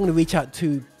sure I'm gonna reach out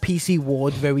to PC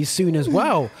Ward very soon as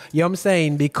well. You know what I'm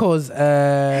saying? Because.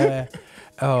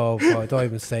 Oh God! Don't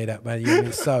even say that, man.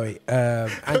 You're sorry.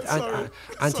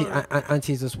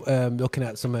 Auntie's just looking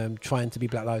at some trying to be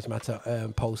Black Lives Matter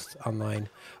post online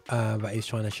that he's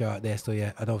trying to show out there. So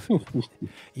yeah, I don't,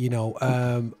 you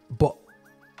know. But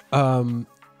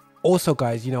also,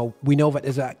 guys, you know, we know that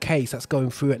there's that case that's going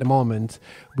through at the moment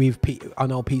with I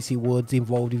know PC Woods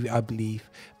involved with it, I believe,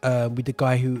 with the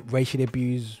guy who racially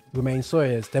abused Romain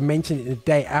Sawyers. They mentioned it the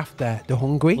day after the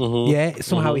Hungary. Yeah,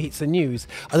 somehow it hits the news.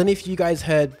 I don't know if you guys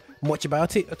heard much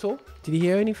about it at all. Did you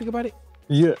hear anything about it?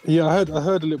 Yeah, I heard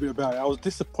a little bit about it. I was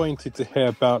disappointed to hear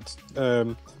about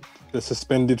the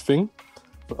suspended thing.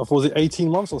 Was it 18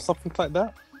 months or something like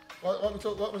that?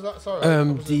 What was that? Sorry.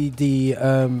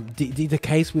 The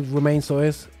case with Romain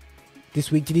Sawyers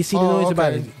this week. Did you see the news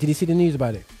about it? Did you see the news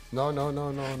about it? No.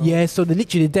 Yeah, so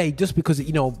literally the day, just because,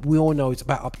 you know, we all know it's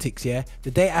about optics, yeah? The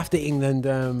day after England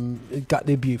got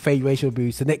the abuse, fake racial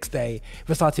abuse, the next day,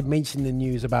 we started mentioning the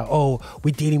news about, oh,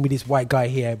 we're dealing with this white guy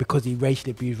here because he racially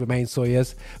abused Romain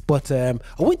Sawyers. But I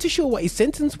wasn't too sure what his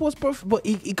sentence was, but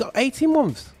he got 18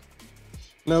 months.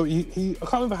 No, he I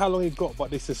can't remember how long he got,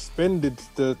 but they suspended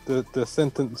the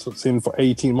sentence for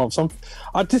 18 months.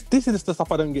 This is the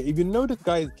stuff I don't get. If you know the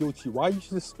guy is guilty, why are you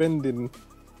suspending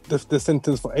the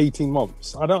sentence for 18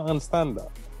 months? I don't understand that.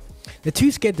 They're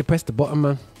too scared to press the button,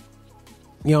 man.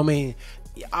 You know what I mean?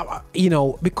 You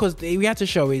know, because the reality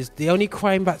show is the only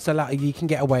crime that's allowed you can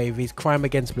get away with is crime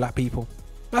against black people.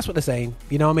 That's what they're saying.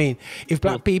 You know what I mean? If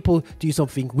black people do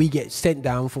something, we get sent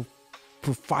down for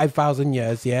 5,000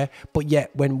 years, yeah. But yet,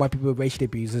 when white people are racially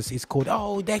abusers, it's called,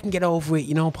 oh, they can get over it,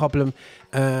 no problem.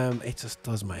 It just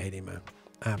does my head in, man.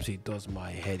 Absolutely does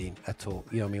my head in at all.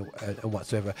 You know what I mean? And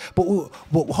whatsoever. But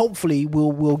hopefully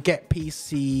we'll get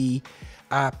PC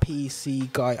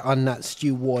guy on that,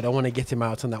 Stu Ward. I want to get him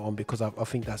out on that one because I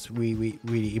think that's really,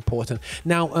 really important.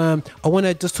 Now, I want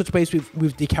to just touch base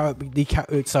with the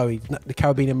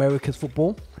Caribbean Americas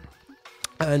football.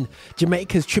 And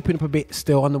Jamaica's tripping up a bit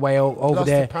still on the way over Lost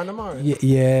there. to Panama.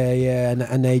 Yeah,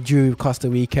 and they drew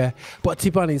Costa Rica. But to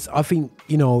be honest, I think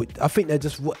they're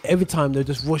just every time they're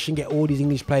just rushing get all these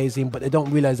English players in, but they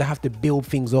don't realize they have to build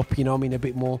things up. You know what I mean? A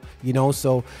bit more. You know,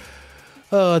 so.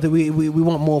 We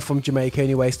want more from Jamaica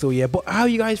anyway, still, yeah. But how are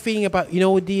you guys feeling about,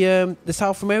 the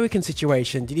South American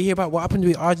situation? Did you hear about what happened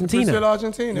with Argentina? Brazil,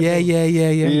 Argentina.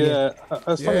 Yeah.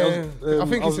 That's funny. I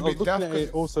think it's a bit looking at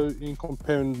it also in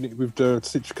comparing it with the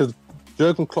situation, because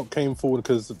Jurgen Klopp came forward,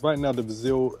 because right now the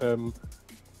Brazil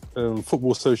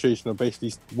Football Association are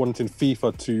basically wanting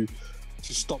FIFA to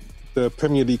stop the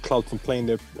Premier League clubs from playing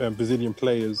their Brazilian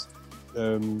players.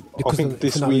 I think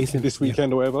this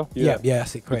weekend or whatever. Yeah,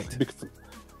 that's it, correct.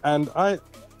 And I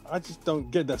just don't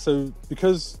get that. So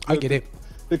because I get it,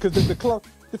 because the club,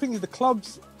 the thing is, the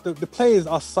clubs, the players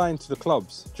are signed to the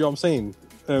clubs. Do you know what I'm saying?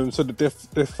 So that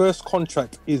their first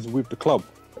contract is with the club.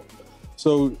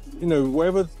 So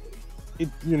wherever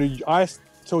I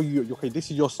tell you, okay,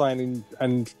 this is your signing,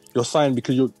 and you're signed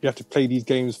because you have to play these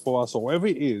games for us, or whatever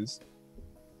it is.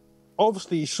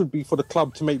 Obviously, it should be for the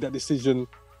club to make that decision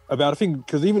about a thing,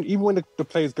 because even when the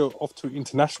players go off to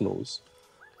internationals,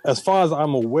 as far as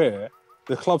I'm aware,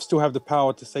 the clubs still have the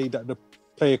power to say that the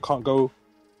player can't go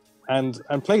and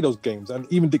play those games, and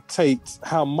even dictate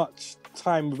how much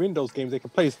time within those games they can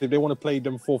play. So if they want to play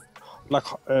them for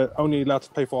only allowed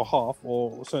to play for a half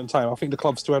or a certain time, I think the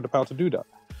clubs still have the power to do that.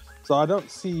 So I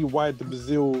don't see why the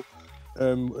Brazil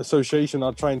association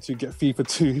are trying to get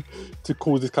FIFA to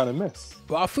cause this kind of mess.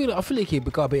 But I feel like he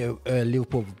got a bit of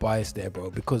Liverpool bias there,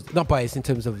 bro. Because not bias in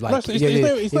terms of like. But the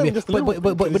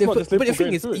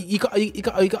thing is, you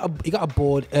got a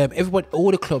board. Everybody,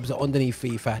 all the clubs are underneath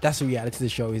FIFA. That's the reality of the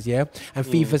show is, yeah. And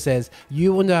FIFA says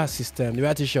you under our system. The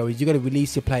reality of the show is you got to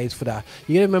release your players for that.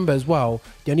 You got to remember as well.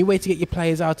 The only way to get your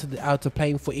players out of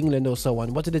playing for England or so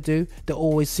on, what do? They're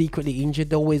always secretly injured.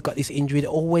 They always got this injury. They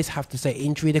always have to say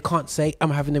injury. They can't say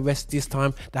I'm having the rest this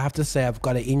time. They have to say I've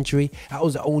got an injury. That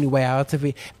was the only way out of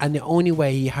it. And the only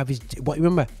way you have is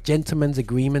remember, gentleman's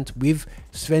agreement with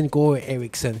Sven-Göran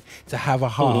Eriksson to have a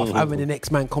half, and when the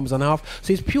next man comes on half.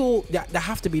 So it's pure. They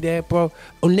have to be there, bro.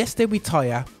 Unless they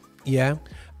retire, yeah.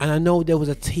 And I know there was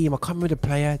a team, I can't remember the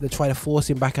player, that tried to force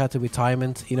him back out of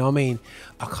retirement. You know what I mean?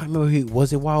 I can't remember who it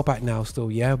was a while back now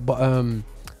still, yeah. But I'm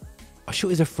sure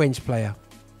it was a French player.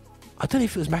 I don't know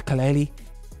if it was Makelele.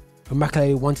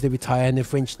 Makelele wanted to retire and the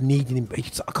French needed him.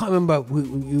 I can't remember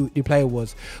who the player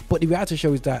was. But the reality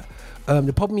show is that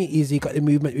the problem is you got the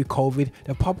movement with COVID.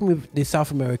 The problem with the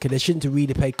South America, they shouldn't have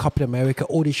really played Copa America,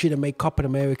 or they should have made Copa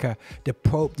America the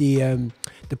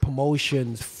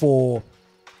promotions for...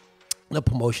 Not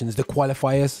promotions, the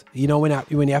qualifiers,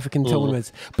 when the African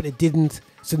tournaments, but it didn't.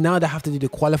 So now they have to do the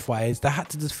qualifiers. They had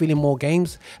to just fill in more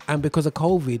games, and because of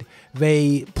COVID,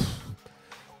 they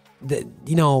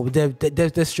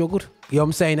struggled. You know what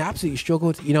I'm saying? They absolutely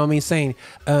struggled. You know what I mean? Saying,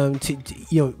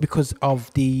 because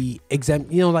of the exam.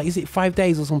 Is it 5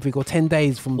 days or something, or 10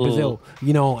 days from Brazil?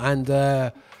 And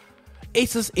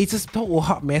it's just total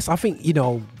hot mess. I think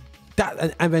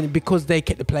that, and then because they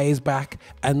kept the players back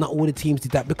and not all the teams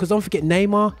did that, because don't forget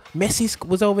Neymar, Messi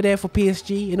was over there for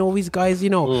PSG and all these guys,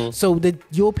 so the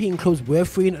European clubs were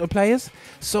freeing up the players,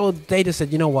 so they just said,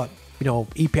 you know what,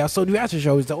 EPL. So the reality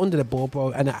show is they're under the ball,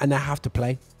 bro, and they have to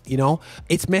play.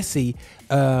 It's Messi.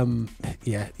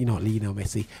 You're not Lionel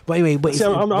Messi, but anyway. But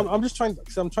I'm just trying.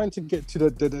 I'm trying to get to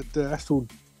the actual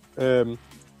the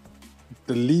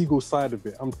legal side of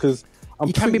it, because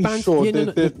I'm pretty sure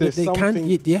there's something.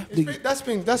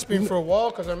 That's been for a while,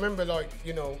 because I remember,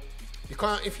 you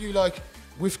can't, if you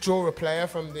withdraw a player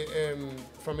from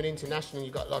an international, you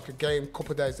got a game,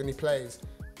 couple of days, and he plays.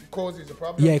 Causes a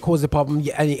problem. Yeah, it causes a problem.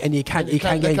 Yeah, and you can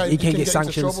get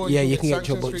sanctions. Yeah, you can get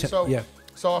trouble.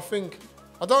 So I think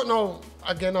I don't know.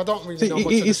 Again, I don't really know much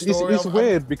of the story. It's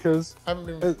weird because, I haven't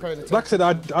been paying attention. like I said,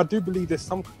 I do believe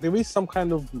there is some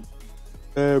kind of,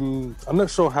 I'm not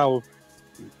sure how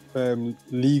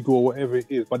legal or whatever it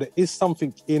is, but there is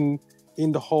something in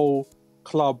the whole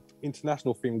club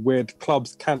international thing where the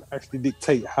clubs can actually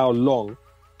dictate how long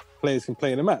players can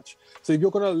play in a match. So if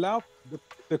you're going to allow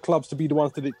the clubs to be the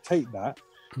ones to dictate that,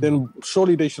 then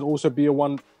surely they should also be a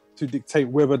one to dictate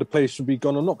whether the players should be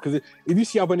gone or not. Because if you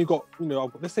see, I've only got,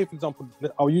 let's say, for example,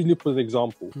 I'll use Liverpool as an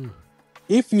example.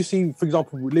 If you see, for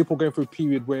example, Liverpool going through a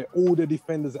period where all the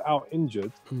defenders are out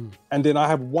injured, and then I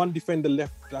have one defender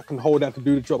left that can hold out to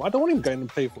do the job, I don't want him going and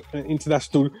play for an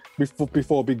international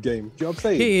before a big game. Do you know what I'm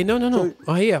saying? Yeah, no. So,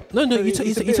 I hear. No, so you're it's a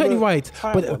totally bit of a right.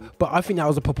 tight But I think that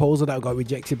was a proposal that got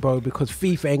rejected, bro, because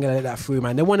FIFA ain't gonna let that through,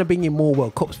 man. They want to bring in more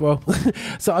World Cups, bro.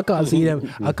 So I can't see them.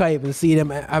 I can't even see them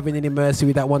having any mercy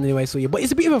with that one anyway. So yeah, but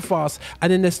it's a bit of a farce.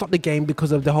 And then they stopped the game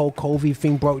because of the whole COVID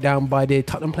thing broke down by the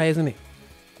Tottenham players, isn't it?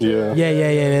 Yeah.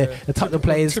 The Tottenham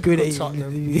players good at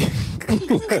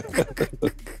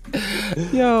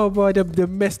Yo, boy, they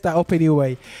messed that up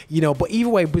anyway. But either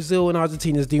way, Brazil and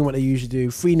Argentina is doing what they usually do.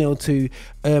 3-0 to,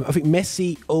 I think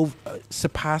Messi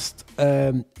surpassed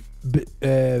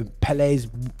Pele's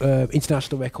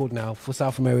international record now for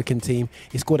South American team.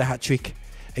 He scored a hat-trick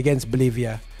against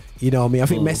Bolivia. You know what I mean? I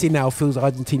think Messi now feels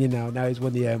Argentinian now. Now he's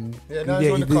won the now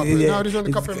he's won the cup. Now he's won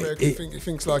the cup of America. He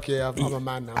thinks like, I'm a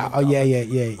man now. I'm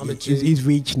a G. He's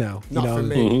reached now. Not for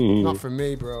me. Not for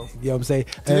me, bro. You know what I'm saying?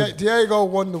 Diego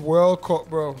won the World Cup,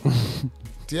 bro.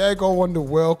 Diego won the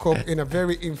World Cup in a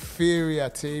very inferior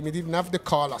team. He didn't have the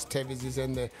Carlos Tevezes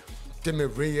and the Di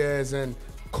Marias and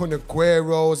Kun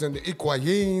Agueros and the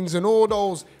Higuains and all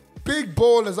those big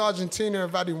ballers Argentina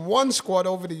have had in one squad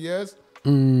over the years.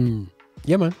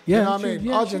 Yeah, man. Yeah, you know what I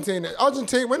mean? Argentina.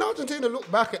 When Argentina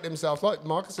look back at themselves, like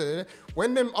Marcus said,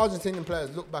 when them Argentinian players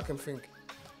look back and think,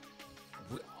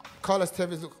 Carlos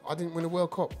Tevez, look, I didn't win the World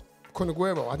Cup. Kun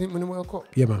Aguero, I didn't win the World Cup.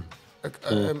 Yeah, man.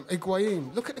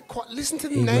 Higuain, look at listen to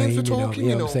the names we're talking.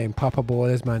 You know what I'm saying? Proper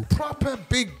ballers, man. Proper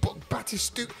big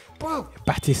Batistuta, bro.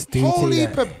 Batistuta. Whole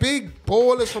heap of big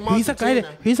ballers from Argentina.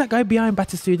 Who's that guy behind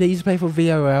Batistuta? He used to play for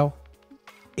Villarreal.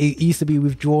 He used to be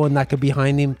withdrawn like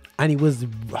behind him, and he was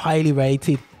highly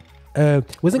rated.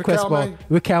 Wasn't Crespo?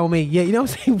 Riquelme. Yeah, you know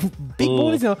what I'm saying? Big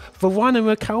ballers, for one and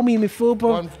Riquelme in midfield,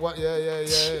 bro.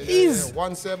 Yeah.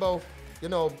 One Sebo.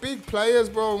 Big players,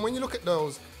 bro. And when you look at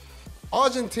those,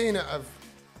 Argentina have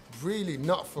really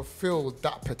not fulfilled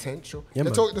that potential. Yeah,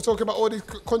 they're talking about all these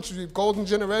countries with golden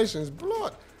generations.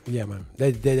 Blood. Yeah, man.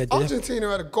 Argentina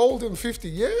had a golden 50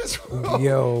 years.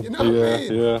 Yo. You know what I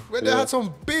mean? Yeah, where they had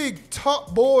some big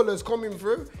top ballers coming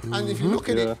through. And if you look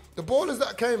at it, the ballers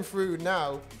that came through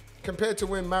now, compared to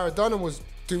when Maradona was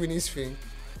doing his thing,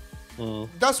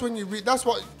 that's when that's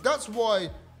why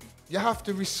you have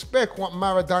to respect what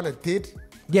Maradona did.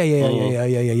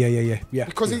 Yeah.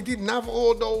 Because he didn't have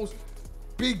all those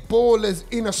big ballers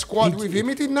in a squad with him.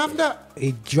 He didn't have that.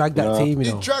 He dragged that team,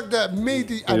 He dragged that, made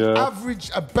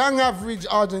a bang average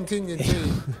Argentinian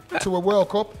team to a World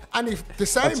Cup. And if the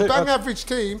same bang average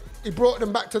team, he brought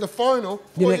them back to the final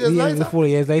 4 years later. 4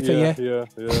 years later, yeah.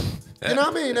 You know what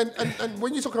I mean? And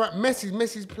when you talk about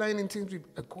Messi's playing in teams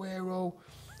with Aguero,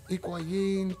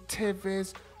 Higuain,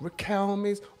 Tevez,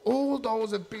 Riquelme, all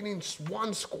those have been in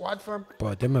one squad, fam.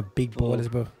 Bro, them are big ballers,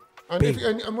 bro.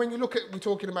 And when you look at, we're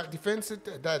talking about defensive,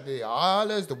 the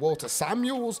Arles, the Walter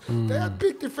Samuels, they had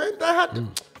big defense. They had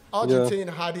Argentina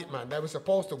had it, man. They were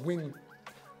supposed to win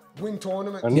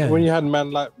tournaments. And when you had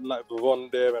man like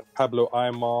Vivon there and Pablo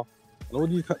Aimar and all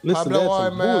these, Pablo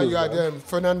Aimar, you had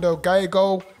Fernando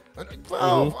Gallego.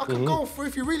 Bro, I could go through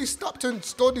if you really stopped and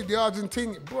studied the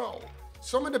Argentinian, bro.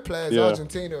 Some of the players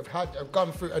Argentina have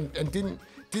gone through and didn't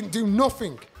do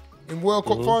nothing in World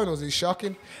Cup finals. It's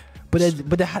shocking. But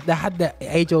they had the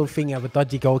age-old thing of a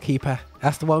dodgy goalkeeper.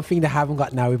 That's the one thing they haven't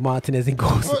got now with Martinez in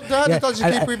goals. But they had a dodgy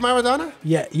keeper with Maradona?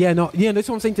 That's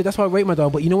what I'm saying too. That's why I rate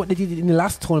Maradona. But you know what they did in the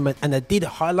last tournament, and they did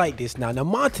highlight this now. Now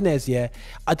Martinez,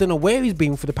 I don't know where he's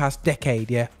been for the past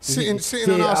decade, Sitting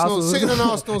on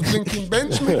Arsenal's blinking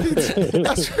bench, mate.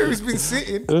 That's where he's been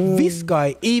sitting. This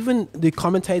guy, even the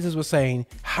commentators were saying,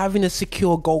 having a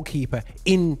secure goalkeeper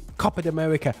in Copa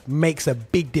America makes a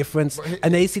big difference.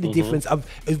 And they see the difference of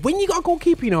when you got a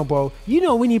goalkeeper, bro.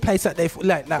 When you play Saturday,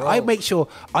 I make sure,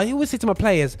 I always say to my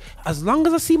players, as long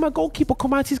as I see my goalkeeper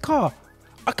come out his car,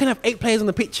 I can have 8 players on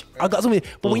the pitch. I got something.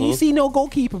 But when you see no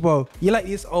goalkeeper, bro, you're like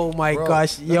this, oh my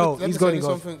gosh, he's going to go.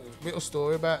 Something, little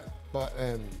story about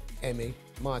Emi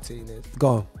Martinez. Go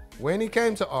on. When he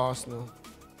came to Arsenal,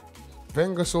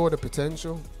 Wenger saw the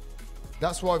potential.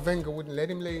 That's why Wenger wouldn't let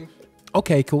him leave.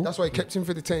 Okay, cool. That's why he kept him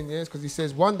for the 10 years, because he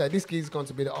says one day this guy's going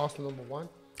to be the Arsenal #1.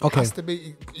 Okay. It has to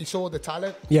be. He saw the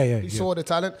talent. Yeah. He saw the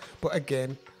talent. But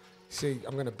again, see,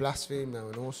 I'm going to blaspheme now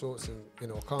and all sorts, and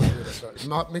I can't do this.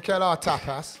 Mikel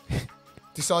Arteta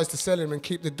decides to sell him and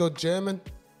keep the dud German.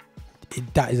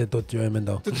 That is a dud German,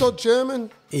 though. The dud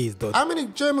German. He is dud. How many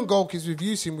German goalkeepers we've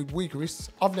used him with weak wrists?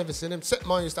 I've never seen him. Sepp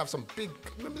Maier used to have some big.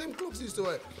 Remember them clubs he used to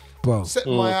wear? Bro. Sepp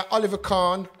Maier, Oliver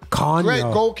Kahn. Great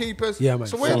yo. goalkeepers. Yeah, man.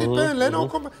 So where did Bernd Leno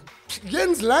come from?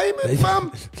 Jens Lehmann,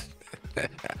 fam.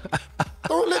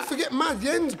 Don't let's forget Mad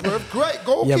Jens, bro. Great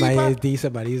goalkeeper. Yeah, man, he's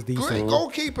decent, man. He's decent. Great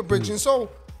goalkeeper, Bridging. So,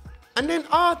 and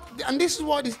this is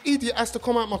why this idiot has to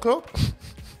come out my club.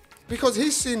 Because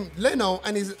he's seen Leno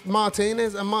and he's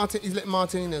Martinez, and he's let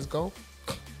Martinez go.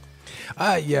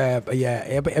 A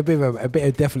bit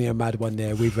of definitely a mad one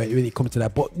there when it comes to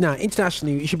that. But now,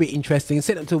 internationally, it should be interesting.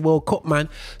 Set up to the World Cup, man.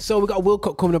 So we got a World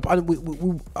Cup coming up. And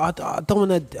I don't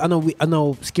want to. I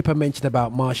know Skipper mentioned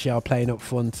about Martial playing up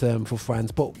front for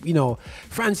France, but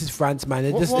France is France, man.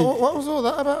 What was all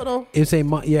that about, though? He was saying,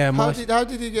 how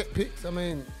did he get picked? I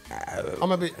mean,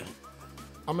 I'm a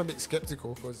bit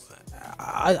skeptical because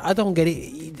I don't get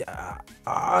it.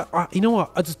 You know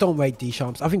what? I just don't rate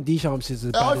Deschamps. I think Deschamps is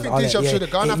as bad I think Deschamps should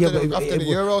have gone after the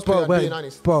Euros. Being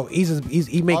honest, bro, he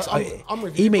makes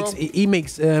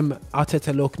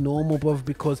Arteta look normal, bro,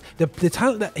 because the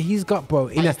talent that he's got, bro.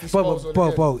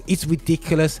 Bro, it's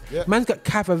ridiculous. Yeah. Man's got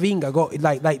Cavavinga,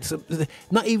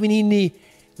 not even in the.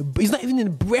 He's not even in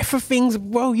the breath of things,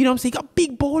 bro. You know what I'm saying? He got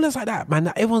big ballers like that, man.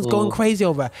 That everyone's going crazy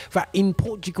over. That in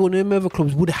Portugal and them other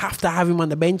clubs would have to have him on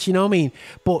the bench. You know what I mean?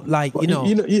 But like, let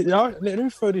me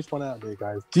throw this one out there,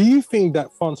 guys. Do you think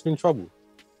that France are in trouble?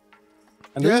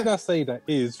 And the reason I say that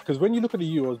is because when you look at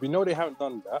the Euros, we know they haven't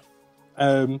done that.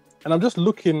 And I'm just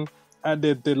looking at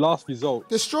the last result.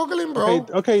 They're struggling, bro.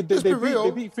 Okay, they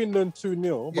beat Finland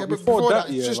 2-0. Yeah, but before that,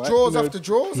 it's just draws after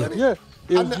draws, isn't it? Yeah.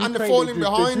 And they're falling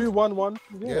behind. They drew 1-1.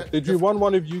 Yeah. They drew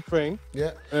 1-1 with Ukraine.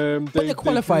 Yeah. But they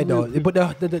qualified though. But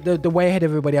they're way ahead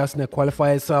of everybody else in their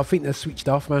qualifiers. So I think they're switched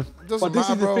off, man. But this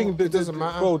is the thing. It doesn't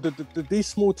matter, bro. These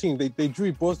small teams, they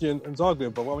drew Bosnia and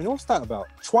Zagreb. But what's that about?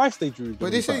 Twice they drew.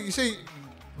 But you see,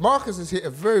 Marcus has hit a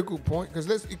very good point because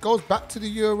it goes back to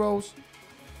the Euros.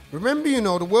 Remember,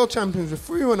 the world champions were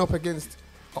 3-1 up against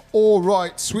an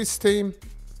all-right Swiss team.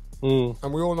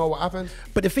 And we all know what happened.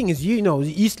 But the thing is,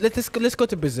 let's go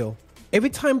to Brazil. Every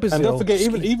time Brazil... And don't forget,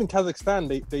 even Kazakhstan,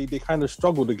 they kind of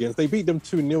struggled against. They beat them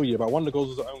 2-0, but one of the goals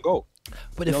was their own goal.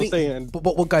 But the thing...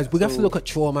 But guys, we have to look at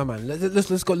trauma, man. Let's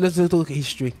look at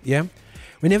history, yeah?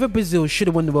 Whenever Brazil should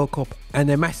have won the World Cup and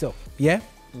they mess up, yeah?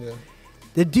 Yeah.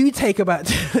 They do take about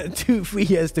 2-3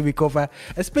 years to recover,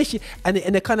 especially, and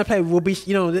they kind of play rubbish.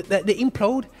 They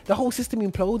implode. The whole system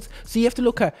implodes. So you have to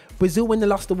look at Brazil when they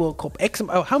lost the World Cup.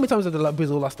 How many times have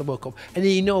Brazil lost the World Cup? And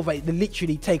then they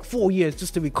literally take 4 years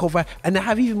just to recover, and they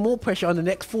have even more pressure on the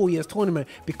next 4 years tournament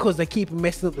because they keep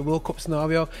messing up the World Cup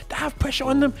scenario. They have pressure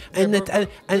on them, and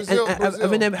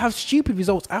then they have stupid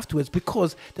results afterwards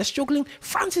because they're struggling.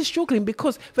 France is struggling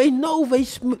because they know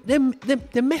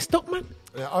they're messed up, man.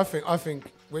 Yeah, I think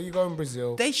where you go in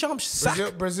Brazil, Deschamps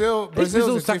sack. Brazil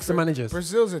sacks the managers.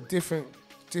 Brazil's a different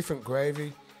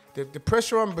gravy. The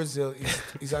pressure on Brazil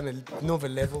is on another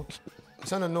level.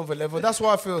 It's on another level. That's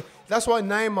why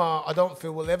Neymar, I don't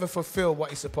feel will ever fulfill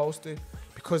what he's supposed to,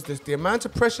 because the amount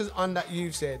of pressures on that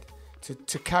you've said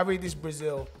to carry this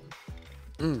Brazil.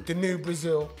 The new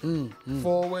Brazil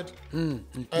forward.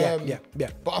 Yeah.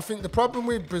 But I think the problem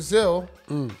with Brazil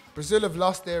have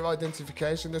lost their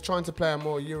identification. They're trying to play a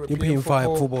more European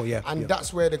football, and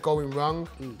that's where they're going wrong.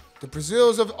 The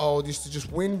Brazils of old used to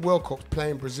just win World Cups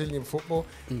playing Brazilian football.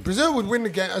 Brazil would win the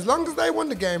game as long as they won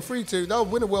the game 3-2. They'll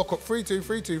win a World Cup 3-2,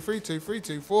 3-2, 3-2,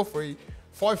 3-2, 4-3,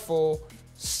 5-4,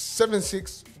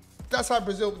 7-6. That's how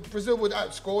Brazil would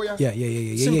outscore you.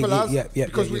 Yeah. Simple as.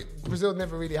 Because Brazil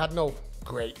never really had no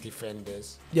great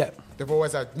defenders. Yeah. They've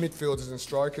always had midfielders and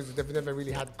strikers. They've never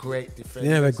really had great defenders. They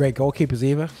never had great goalkeepers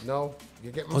either. No.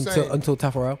 You get what I'm saying? Until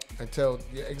Tafarel.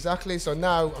 Exactly. So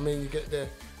now, I mean, you get the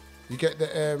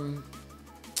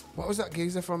what was that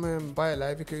geezer from Bayer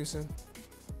Leverkusen?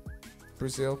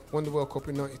 Brazil won the World Cup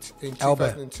in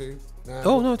 2002.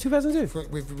 No, 2002.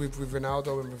 With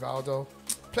Ronaldo and Rivaldo.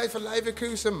 Played for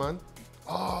Leverkusen, man.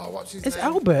 Oh, what's his name? It's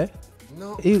Albert.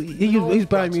 No. He's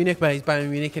Bayern Munich, man. He's Bayern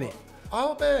Munich, innit?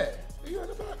 Albert. Are you on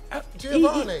about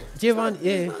Giovanni? Giovanni,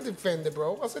 yeah. He's not a defender,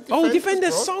 bro. I said defender. Defender.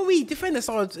 Bro. Sorry, defender.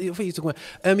 Sorry, I thought you were talking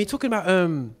about. You're talking about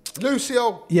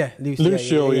Lucio. Yeah,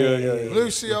 Lucio.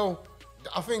 Lucio.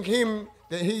 I think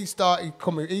he started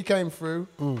coming. He came through.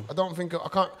 I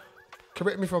can't.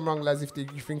 Correct me if I'm wrong, lads. If you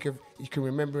think you can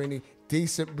remember any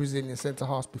decent Brazilian centre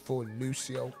halves before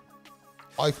Lucio.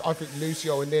 I think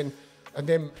Lucio and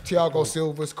then Thiago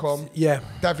Silva's come. Yeah.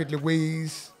 David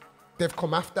Luiz, they've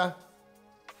come after.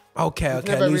 Okay.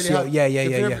 Never Lucio.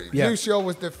 really Yeah. Lucio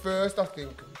was the first, I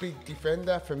think, big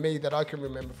defender for me that I can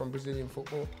remember from Brazilian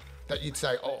football that you'd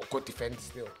say, oh, good defender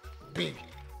still. Big,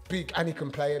 and he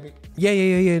can play a bit.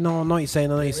 Yeah. No, I know what you're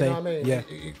saying. You know what I mean? Yeah.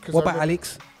 'Cause What about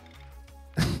Alex?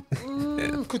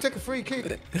 Could take a free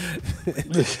kick.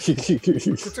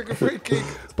 Could take a free kick.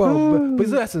 But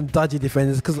Brazil had some dodgy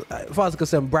defenders because, as far as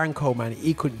concerned, Branco, man,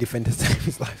 he couldn't defend to save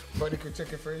his life. But he could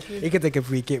take a free kick. He could take a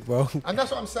free kick, bro. And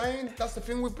that's what I'm saying. That's the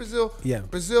thing with Brazil. Yeah.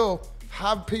 Brazil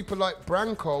have people like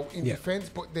Branco in defence,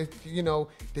 but they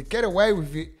get away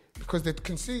with it because they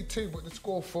concede 2, but they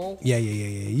score 4. Yeah.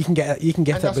 You can get And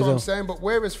that that's Brazil. what I'm saying. But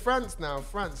whereas France,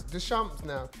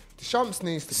 Deschamps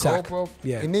needs to Sack. go, bro.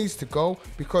 Yeah. He needs to go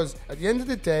because at the end of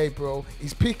the day, bro,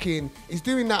 he's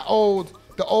doing the old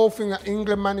thing that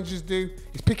England managers do.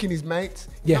 He's picking his mates.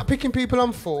 He's not picking people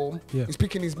on form. Yeah. He's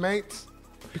picking his mates.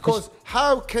 Because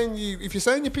how can you, if you're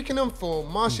saying you're picking on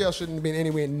form, Martial shouldn't have been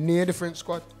anywhere near the French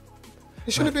squad.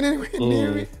 He shouldn't have been anywhere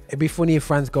near it. It'd be funny if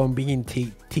France go and bring in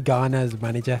Tigana as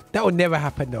manager. That would never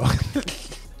happen, though.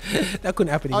 That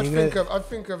couldn't happen in England. I'd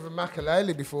think of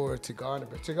Makelele before Tigana,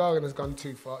 but Tigana gone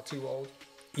too far, too old.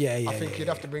 Yeah. I think you'd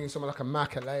have to bring in someone like a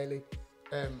Makelele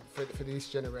for this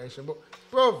generation. But,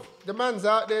 bro, the man's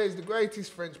out there. He's the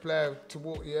greatest French player to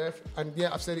walk the earth. And,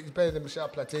 yeah, I've said it, he's better than Michel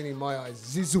Platini in my eyes.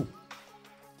 Zizou.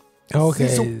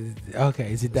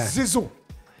 Okay, is it that? Zizou.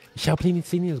 Michel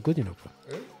Platini was good, you know,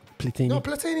 bro. Platini. No,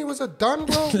 Platini was a done,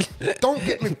 bro. Don't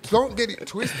get it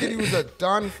twisted. He was a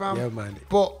done, fam. Yeah, man.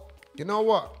 But you know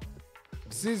what?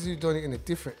 Zizou done it in a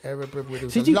different era, bro. There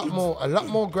was a lot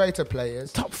more greater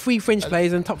players. Top 3 French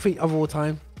players and top 3 of all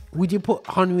time. Would you put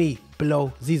Henry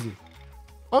below Zizou?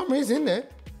 Henry's in there.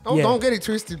 Oh, Yeah. don't get it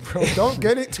twisted, bro. Don't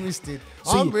get it twisted.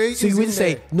 So you would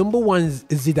say number 1 is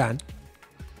Zidane.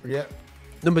 Yeah.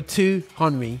 Number 2,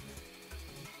 Henry.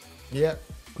 Yeah.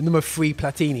 Number 3,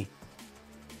 Platini.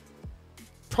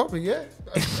 Probably, yeah.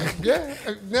 Yeah.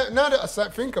 Now that I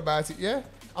think about it, yeah.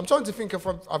 I'm trying to think if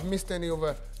I've missed any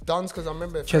other duns because I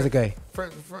remember... Trezeguet.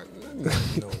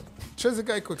 No.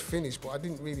 Trezeguet could finish, but I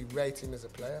didn't really rate him as a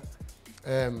player.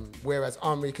 Whereas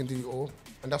Henry can do it all.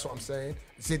 And that's what I'm saying.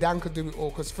 Zidane could do it all.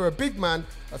 Because for a big man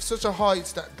of such a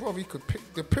height that, bro, he could pick...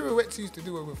 The pirouettes he used to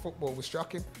do with football was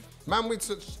shocking. Man with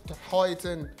such height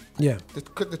and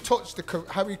the touch,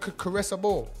 how he could caress a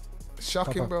ball.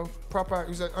 Shocking, bro. Proper. He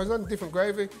was on different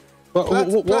gravy. But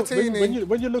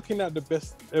when you're looking at the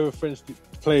best ever French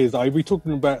players, are we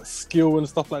talking about skill and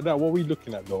stuff like that? What are we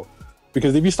looking at though?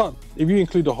 Because if you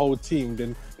include the whole team,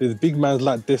 then there's big men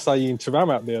like Desailly and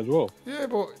Thuram out there as well. Yeah,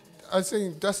 but I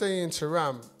think Desailly and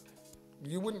Thuram,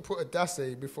 you wouldn't put a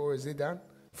Desailly before a Zidane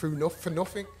for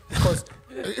nothing. Because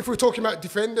if we're talking about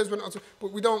defenders,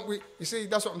 you see,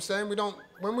 that's what I'm saying.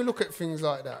 When we look at things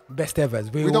like that, best evers.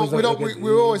 We're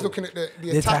always looking at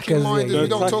the attacking minded. Yeah. We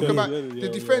don't talk about the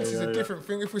defense is a different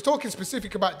thing. If we're talking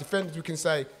specific about defenders, we can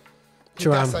say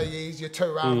your Desaillys, your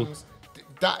Thurams,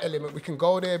 that element. We can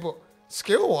go there, but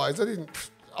skill wise, I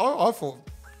thought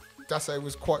Desailly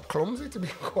was quite clumsy, to be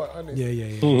quite honest.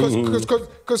 Yeah.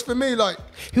 Because for me, like...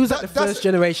 He was like the first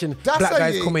generation black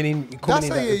guys coming in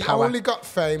Desailly power. only got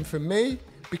fame for me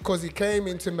because he came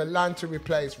into Milan to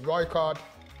replace Rijkaard.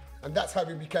 And that's how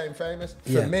he became famous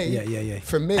for me. Yeah.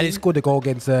 For me. And he scored a goal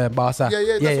against Barca.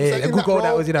 Yeah. A good goal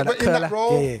that was, in that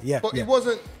role. Yeah. But he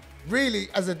wasn't really,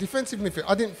 as a defensive midfielder,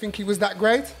 I didn't think he was that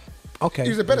great. Okay. He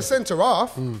was a better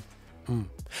centre-half. Do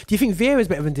you think Vieira is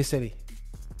better than Desailly?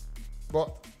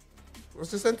 What?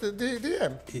 What's the centre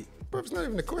DM? Bro, it's not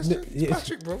even a question. It's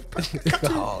Patrick, bro.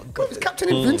 It's Captain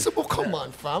Invincible. Come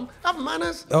on, fam. Have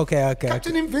manners. Okay.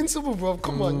 Captain Invincible, bro.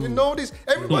 Come on. You know this.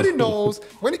 Everybody knows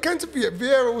when it came to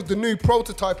Vieira was the new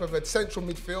prototype of a central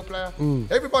midfield player.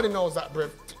 Everybody knows that, bro.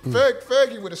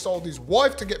 Fergie would have sold his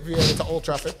wife to get Vieira to Old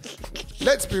Trafford.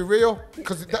 Let's be real.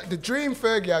 Because the dream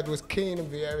Fergie had was Kean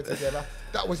and Vieira together.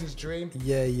 That was his dream.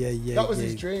 Yeah. That was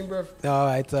his dream, bro. All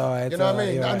right. You know what I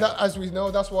mean? And that, as we know,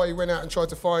 that's why he went out and tried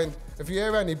to find a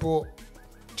Vieira and he bought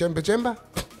Jemba.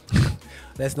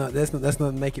 Let's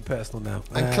not make it personal now.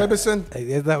 And Kleberson.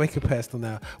 Let's not make it personal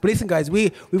now. But listen, guys,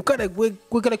 we're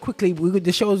gonna quickly.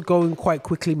 The show's going quite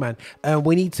quickly, man.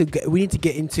 We need to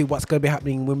get into what's gonna be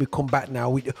happening when we come back.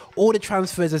 Now, all the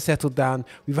transfers are settled down.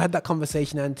 We've had that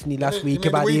conversation, Anthony, last week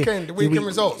about the weekend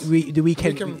results. The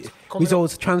weekend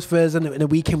results, transfers, and the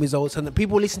weekend results. And the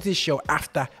people listen to this show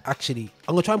after. Actually,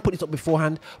 I'm gonna try and put this up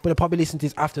beforehand, but they'll probably listen to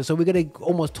this after. So we're gonna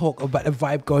almost talk about the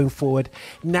vibe going forward.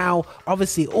 Now,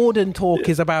 obviously, Auden talk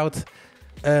is about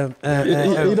You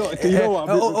know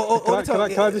what? Can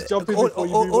I just jump in before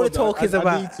you move on? All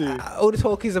the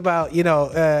talk is about, you know,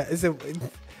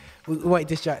 wait,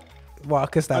 distract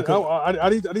Marcus. I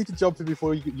need to jump in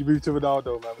before you move to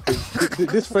Ronaldo, man. Because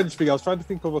this French thing, I was trying to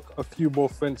think of a few more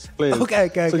French players.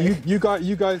 Okay. So you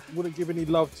guys wouldn't give any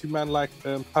love to man like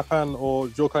Papan or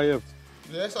Djokayev?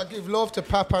 Yes, I give love to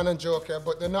Papan and Joker,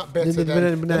 but they're not better than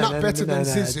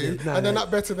Zizou, and they're not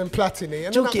better than Platini,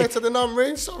 and they're not better than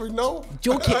Henry. Sorry, no.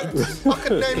 Joker. I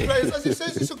can name players, as he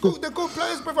says, they're good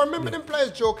players, but if I remember them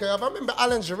players, Joker, if I remember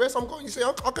Alan Jerez, I'm going to say,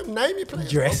 I can name you players.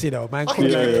 Jerez, you know, man. I can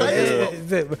give you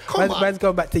players, bro. Man's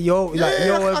going back to your,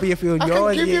 your be a few,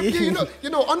 your. You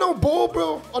know, I know ball,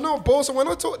 bro. I know ball, so when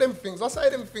I talk them things, I say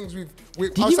them things with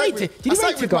I say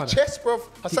it with my chest, bro.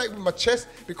 I say it with my chest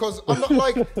because I'm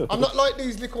not like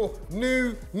these little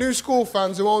new school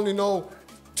fans who only know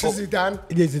Zidane.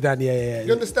 Zidane, yeah.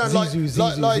 You understand? Like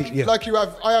you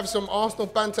have, I have some Arsenal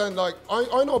banter, and like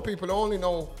I know people who only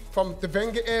know from the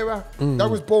Wenger era. That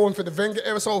was born for the Wenger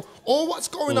era. So all what's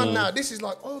going on now, this is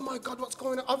like, oh my God, what's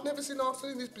going on? I've never seen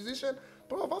Arsenal in this position,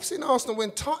 bro. I've seen Arsenal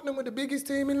when Tottenham were the biggest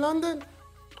team in London.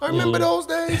 I remember those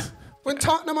days. When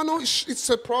Tottenham, I know it's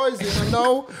surprising, I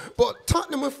know, but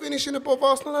Tottenham were finishing above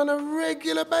Arsenal on a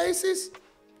regular basis.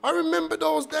 I remember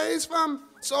those days, fam.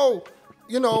 So,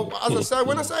 you know, as I say,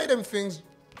 when I say them things,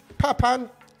 Papan,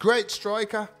 great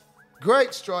striker,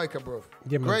 bro.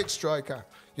 Yeah, great striker.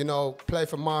 You know, played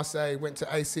for Marseille, went to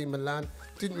AC Milan,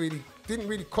 didn't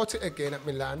really cut it again at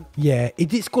Milan. Yeah, he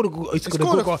did score a goal. He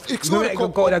scored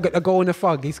a goal in the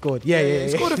fog. He scored. Yeah. He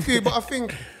scored a few, but I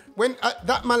think when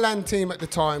that Milan team at the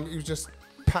time, it was just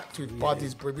packed with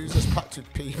bodies, bro. It was just packed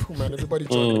with people, man. Everybody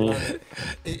joining around.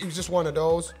 It was just one of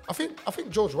those. I think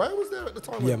George Weah was there at the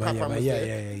time.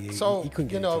 Yeah. So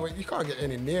you know, you can't get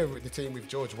any near the team with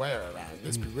George Weah around.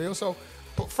 Let's be real. So,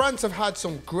 but France have had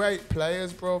some great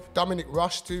players, bro. Dominic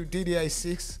Roche too, Didier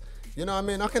Six. You know what I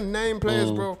mean? I can name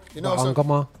players, bro. You know,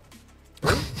 Angama.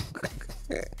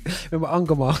 Remember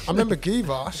Angama? I remember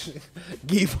Givash.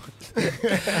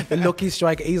 The lucky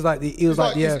striker. He's like the. He was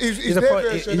like yeah. He's their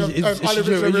version of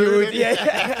Giroud.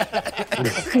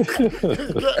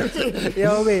 You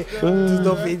know what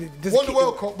I mean? Won the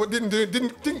World Cup, but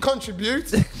didn't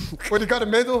contribute. But he got a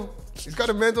medal. He's got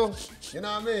a medal. You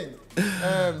know what I mean?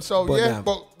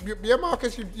 But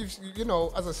Marcus, you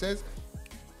know, as I said,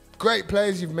 great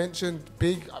players you've mentioned,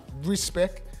 big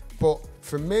respect, but.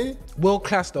 For me, world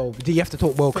class though. Do you have to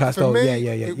talk world class though? Me,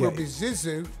 it will be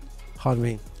Zizou,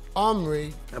 Henry,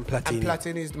 and Platini. And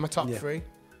Platini is my top three.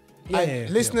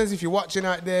 Listeners, if you're watching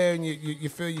out there and you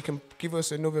feel you can give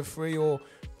us another three or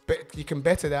you can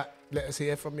better that, let us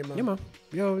hear from you, man. Yeah, man.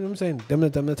 You know what I'm saying? Them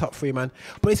the top three, man.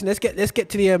 But listen, let's get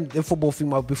to the football thing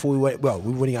before we went. Well,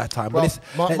 we're running out of time. Well,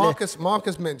 but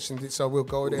Marcus mentioned it, so we'll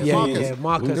go there.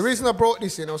 Marcus. The reason I brought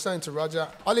this in, I was saying to Roger,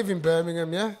 I live in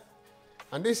Birmingham, yeah.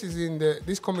 And this is in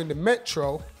the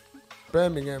Metro,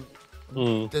 Birmingham.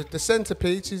 The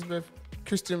centrepiece is with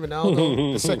Cristiano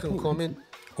Ronaldo, the second coming.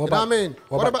 You know what I mean?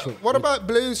 What about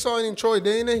Blues signing Troy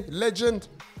Deeney, legend?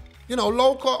 You know,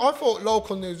 local. I thought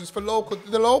local news was for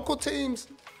the local teams.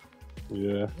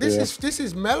 Yeah. This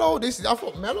is Melo. I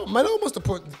thought Melo must have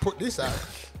put this out.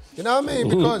 You know what I mean?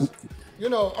 Because you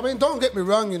know, I mean, don't get me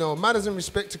wrong. You know, manners and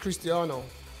respect to Cristiano.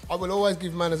 I will always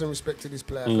give manners and respect to this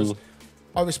player because.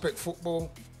 I respect football,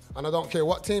 and I don't care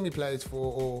what team he plays for,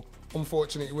 or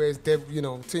unfortunately wears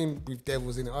team with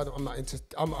devils in it. I'm not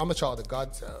interested. I'm a child of God,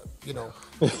 you know.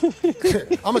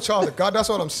 I'm a child of God. That's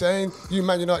what I'm saying. You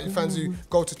Man United fans who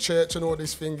go to church and all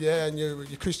this thing, and you're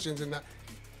Christians and that.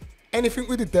 Anything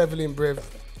with the devil in, bruv,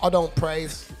 I don't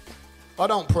praise.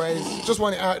 Just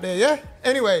want it out there, yeah.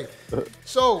 Anyway,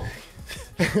 so.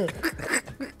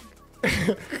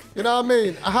 You know what I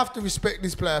mean? I have to respect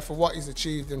this player for what he's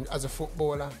achieved as a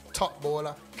footballer, top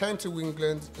baller. Came to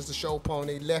England as a show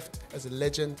pony, left as a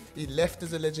legend. He left as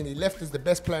the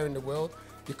best player in the world.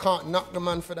 You can't knock the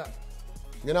man for that.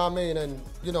 You know what I mean? And,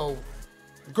 you know,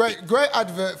 great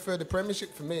advert for the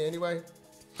Premiership for me anyway.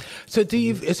 So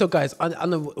guys, I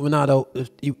know Ronaldo,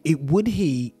 would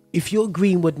he, if you're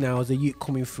Greenwood now as a youth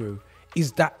coming through,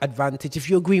 is that advantage? If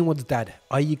you're Greenwood's dad,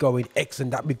 are you going,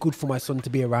 excellent, that'd be good for my son to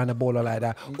be around a baller like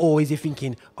that? Or is he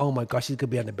thinking, oh my gosh, he's going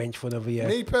to be on the bench for another year?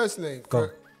 Me personally,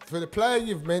 for the player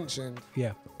you've mentioned,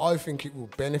 I think it will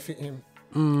benefit him.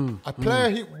 A player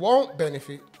he won't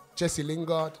benefit, Jesse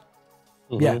Lingard.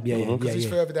 Because he's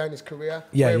further down his career.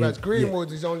 Whereas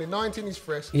Greenwood is only 19, he's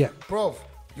fresh. Bro,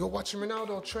 you're watching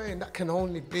Ronaldo train, that can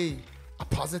only be a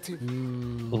positive.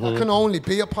 That can only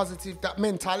be a positive. That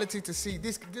mentality to see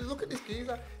this. Look at this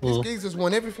geezer. This geezer's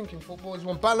won everything in football. He's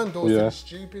won Ballon d'Or. He's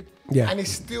stupid. Yeah. And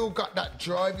he's still got that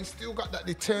drive. He's still got that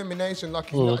determination. Like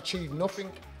he's not achieved nothing.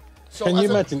 So can you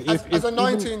imagine as a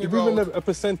 19-year-old, even a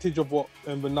percentage of what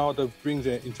Ronaldo brings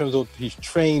in terms of his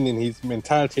training, his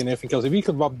mentality, and everything else, if he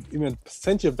could rub even a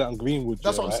percentage of that on Greenwood,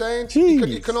 that's what I'm saying.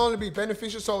 It can only be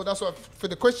beneficial. So that's what for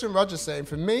the question Roger's saying.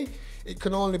 For me, it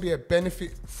can only be a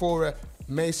benefit for a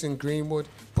Mason Greenwood,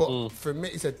 but for me,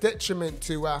 it's a detriment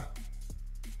to as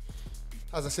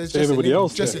I said, Jesse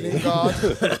Lingard,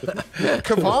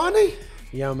 Cavani.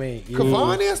 Yeah, mate.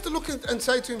 Cavani has to look and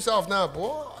say to himself now,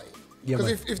 boy.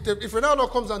 Because if Ronaldo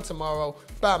comes on tomorrow,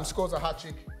 bam, scores a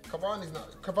hat-trick, Cavani's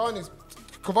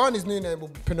new name will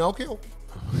be Pinocchio.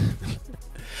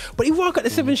 But he wore got the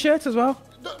 7 shirts as well.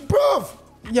 Bruv!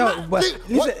 Yo, what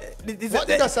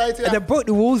did I say to you? They broke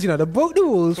the rules, you know. They broke the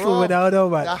rules for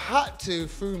Ronaldo, man. You had to,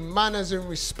 through manners and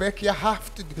respect, you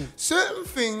have to do certain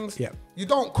things you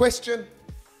don't question.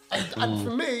 And for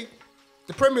me,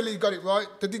 the Premier League got it right.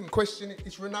 They didn't question it.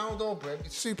 It's Ronaldo, bro.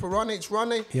 It's Super Ronnie. It's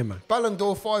Ronnie. Yeah, man. Ballon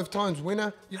d'Or 5 times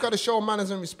winner. You got to show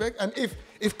manners and respect. And if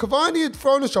Cavani had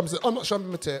thrown a shot and said, I'm not showing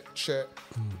my shirt,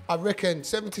 I reckon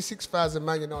 76,000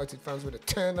 Man United fans would have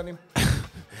turned on him.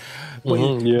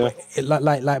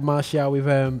 Like Martial with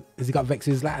has he got vexed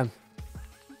with Zlatan?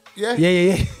 Yeah.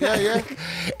 Yeah.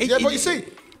 But you see,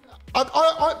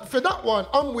 I for that one,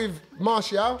 I'm with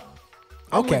Martial.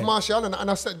 I'm with Martial, and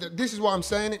I said this is what I'm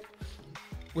saying.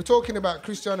 We're talking about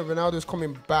Cristiano Ronaldo's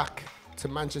coming back to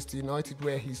Manchester United,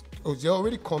 where he's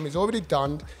already come, he's already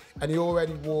done, and he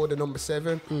already wore the number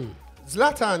 7.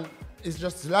 Zlatan is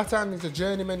just Zlatan. He's a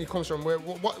journeyman. He comes from where?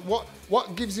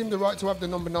 What gives him the right to have the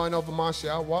number 9 over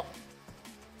Martial? What?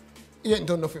 He ain't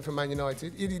done nothing for Man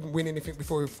United. He didn't win anything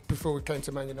before he came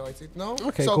to Man United. No.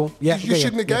 Okay, so cool. Yeah, you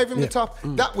shouldn't have gave him the top.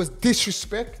 That was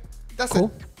disrespect. That's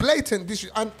a blatant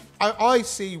disrespect. And I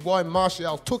see why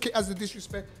Martial took it as a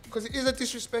disrespect, because it is a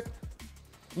disrespect.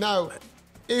 Now,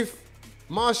 if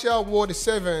Martial wore the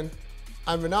 7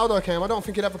 and Ronaldo came, I don't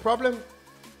think he'd have a problem.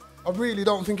 I really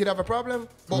don't think he'd have a problem.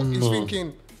 But he's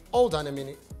thinking, hold on a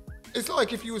minute. It's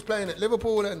like if you was playing at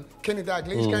Liverpool and Kenny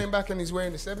Dalglish came back and he's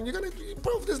wearing the 7, you're going to,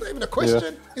 bro, there's not even a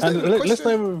question. Yeah. And let's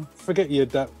not even forget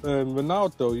that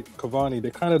Ronaldo, Cavani,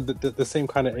 they're kind of the same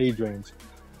kind of age range.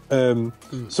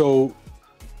 So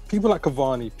people like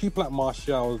Cavani, people like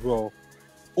Martial as well,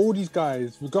 all these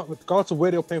guys, regardless of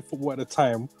where they were playing football at the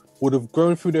time, would have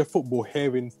grown through their football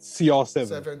hearing CR7.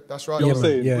 7, that's right. You know what I'm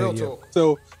saying? Yeah, real talk.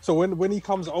 So when he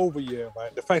comes over here,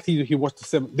 right, the fact he watched the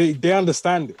 7, they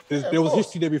understand it. There was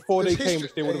history there before they came,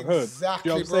 which they would have heard.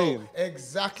 Exactly, you know what I'm saying?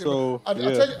 Exactly. So,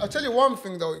 I'll tell you one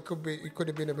thing though. It could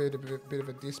have been a bit of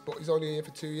a diss, but he's only here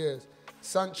for 2 years.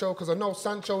 Sancho, because I know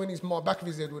Sancho in his back of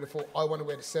his head would have thought, I want to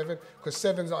wear the 7, because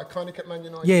 7's iconic at Man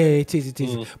United. Yeah, it is.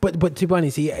 But to be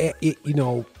honest, I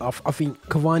think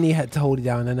Cavani had to hold it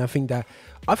down, and I think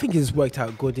it's worked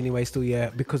out good anyway.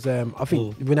 Still, because I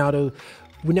think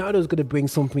Ronaldo's going to bring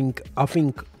something. I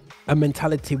think a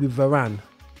mentality with Varane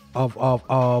of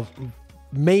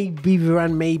maybe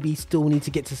Varane still need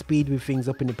to get to speed with things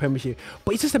up in the Premiership,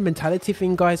 but it's just a mentality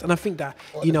thing, guys. And I think that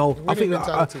I think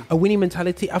a winning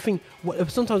mentality. I think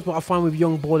sometimes what I find with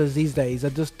young ballers these days, I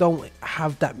just don't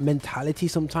have that mentality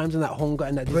sometimes, and that hunger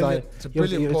and that desire. It's a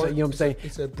brilliant point. You know what I'm saying?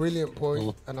 It's a brilliant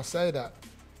point, and I say that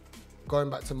going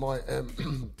back to my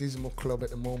dismal club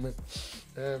at the moment.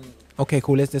 Okay,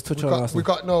 cool. Let's touch on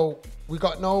Arsenal. We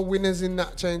got no winners in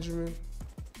that changing room.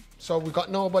 So we got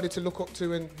nobody to look up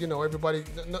to, and everybody,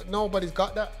 nobody's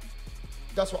got that.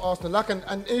 That's what Arsenal lack,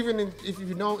 and even if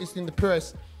you noticed in the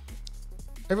press,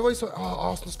 everybody's like, "Oh,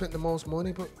 Arsenal spent the most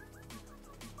money," but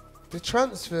the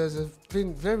transfers have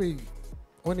been very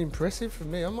unimpressive for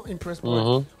me. I'm not impressed.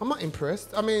 I'm not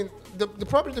impressed. I mean,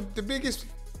 probably the biggest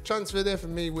transfer there for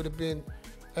me would have been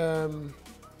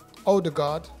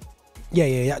Odegaard.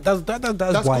 Yeah. That's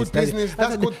wise. Good business.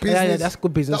 That's good business. Yeah, that's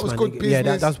good business. That was man. good business.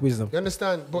 Yeah, that's wisdom. You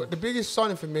understand? But the biggest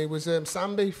signing for me was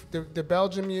Sambi, the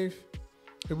Belgium youth,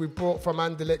 who we brought from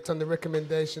Anderlecht on the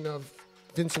recommendation of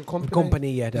Vincent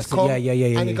Kompany. Yeah, that's yeah.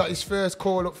 And he got his first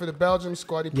call up for the Belgium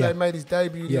squad. He made his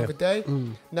debut the other day.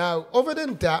 Now, other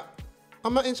than that,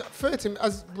 I'm not interested.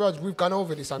 As Rog, we've gone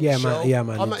over this on the show.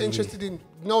 Man. I'm not interested in.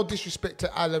 No disrespect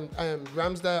to Aaron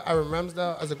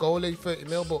Ramsdale as a goalie, 30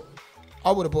 mil, but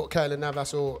I would have bought Keylor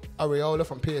Navas or Areola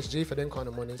from PSG for them kind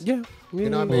of monies. Yeah. You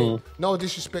know what I mean? No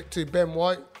disrespect to Ben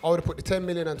White. I would have put the 10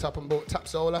 million on top and bought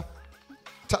Tapsoba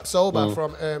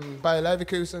from Bayer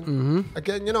Leverkusen.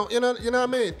 Again, you know what I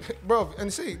mean? Bro,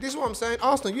 and see, this is what I'm saying.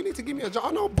 Arsenal, you need to give me a job.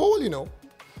 I know ball,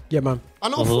 Yeah, man. I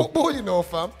know football,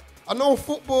 fam. I know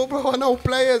football, bro. I know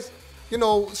players. You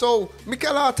know, so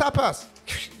Mikel Arteta,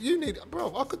 you need,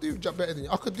 bro. I could do better than you.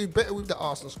 I could do better with the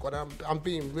Arsenal squad. I'm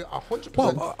being real,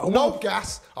 100%. No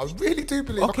gas. I really do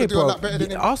believe I could do a lot better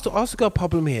than him. Arsenal got a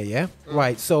problem here, yeah.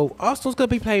 Right. So Arsenal's gonna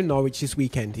be playing Norwich this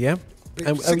weekend, yeah.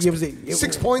 And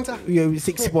 6 pointer. Yeah,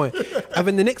 6 point. And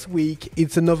then the next week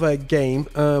it's another game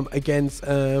against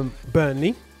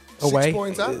Burnley away. 6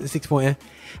 pointer. 6 pointer.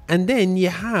 And then you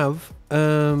have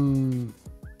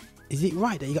is it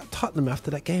right that you got Tottenham after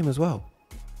that game as well?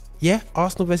 Yeah,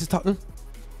 Arsenal versus Tottenham.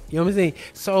 You know what I'm saying?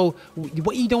 So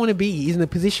what you don't want to be is in a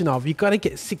position of you got to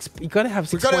get 6. You got to have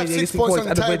 6 points. Have 6 points on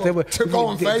the table to go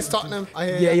and face Tottenham.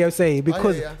 Yeah, I'm saying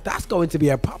because that's going to be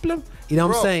a problem. You know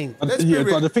what I'm saying? Yeah,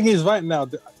 but the thing is, right now,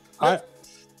 I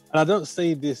don't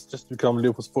say this just to become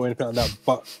Liverpool support or anything like that,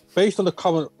 but based on the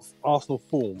current Arsenal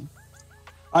form,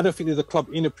 I don't think there's a club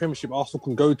in the Premiership Arsenal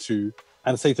can go to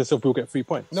and say to themselves, we'll get 3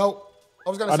 points. No. I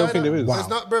was going to say I don't think there is. There's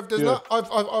not, bro. There's not.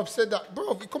 I've said that,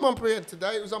 bro. If you come on here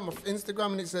today, it was on my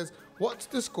Instagram and it says, "What's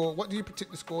the score? What do you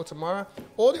predict the score tomorrow?"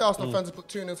 All the Arsenal fans have put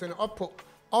 2-0, 2-0. I've put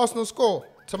Arsenal score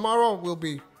tomorrow will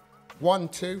be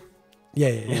 1-2.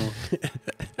 Yeah.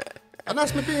 And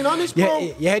that's me being honest, bro.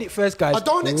 Yeah, you heard it first, guys. I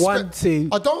don't expect 1-2.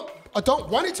 I don't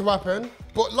want it to happen,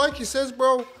 but like you says,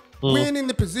 bro, we're in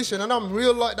the position, and I'm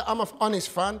real like that. I'm an honest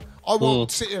fan. I won't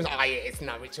sit here and say, "Oh yeah, it's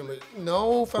Norwich."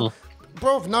 No, fam.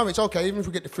 Bro, Norwich, okay, even if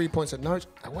we get the 3 points at Norwich,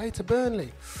 away to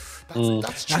Burnley.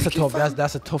 That's tricky,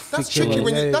 that's a tough That's fixture, tricky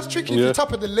man. That's tricky if you're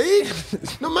top of the league.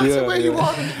 No matter where you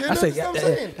are.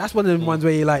 That's one of the ones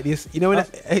where you like this. You know,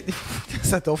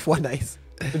 that's a tough one, nice.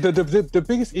 The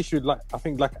biggest issue, like I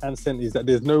think, like Anne said, is that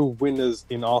there's no winners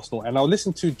in Arsenal. And I'll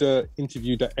listen to the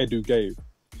interview that Edu gave.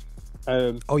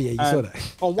 You saw that.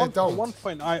 On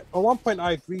one point,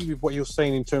 I agree with what you're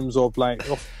saying in terms of like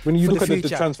when you look at the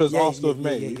transfers Arsenal have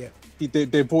made.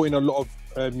 They brought in a lot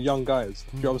of young guys.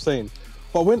 You know what I'm saying?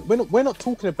 But when we're not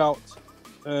talking about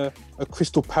a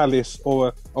Crystal Palace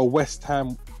or a West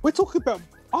Ham, we're talking about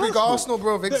big Arsenal,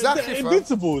 bro. Exactly, the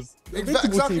Invincibles.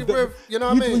 Exactly, bro. You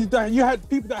know what I mean? You had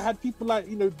people like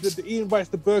the Ian Wrights,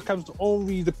 the Bergkamps, the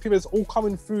Henry, the Pires all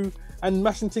coming through and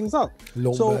mashing things up.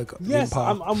 Longberg, so yes,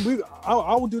 I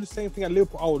will do the same thing at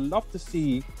Liverpool. I would love to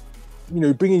see,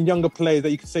 bringing younger players that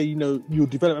you could say, you'll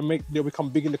develop and they'll become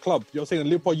big in the club. You're saying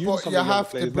Liverpool, you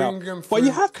have to bring them but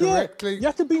you have correctly. You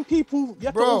have to bring people. You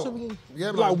have to also bring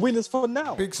winners for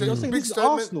now. Big statement.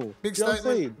 Arsenal. Big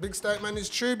statement. Big statement. It's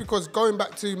true because going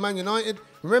back to Man United,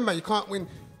 remember you can't win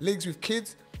leagues with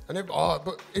kids.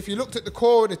 But if you looked at the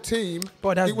core of the team,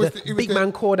 it was the big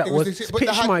man core that was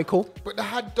Schmeichel. But they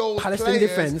had those Palace players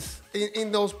defense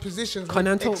in those positions with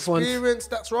Konate experience.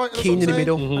 That's right. Kean in the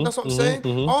middle. And that's what I'm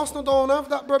saying. Arsenal don't have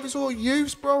that, bro. It's all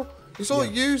youth, bro. It's all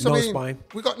youth. No spine.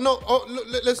 We got no.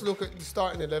 Let's look at the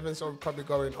starting 11. So we're probably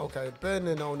going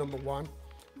Burnley now number 1.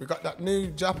 We got that new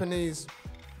Japanese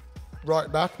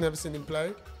right back. Never seen him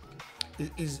play.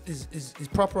 He's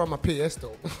proper on my PS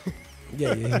though.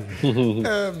 Yeah.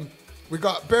 We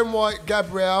got Ben White,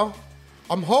 Gabriel.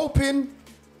 I'm hoping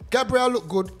Gabriel looked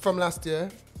good from last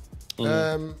year.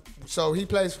 So he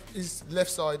plays, he's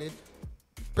left-sided.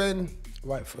 Ben,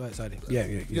 right-sided.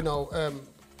 Yeah.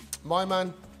 My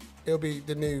man, he'll be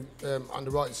the new on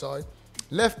the right side.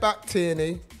 Left back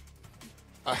Tierney.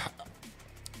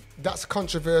 That's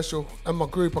controversial. In my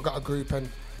group, I got a group, and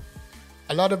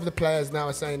a lot of the players now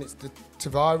are saying it's the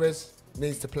Tavares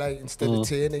needs to play instead of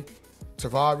Tierney.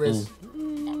 Tavares.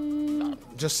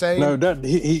 Just saying. No,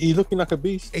 he's looking like a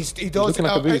beast. He does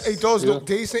look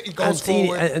decent. He goes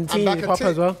forward and Tierney's proper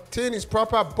as well. Tierney's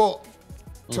proper, but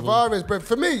Tavares, bro.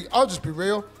 For me, I'll just be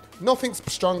real. Nothing's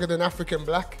stronger than African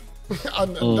black,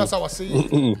 and that's how I see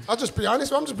it. I'll just be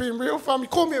honest. I'm just being real, fam. You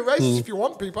call me a racist if you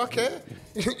want, people. I care.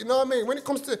 You know what I mean? When it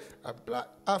comes to a black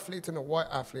athlete and a white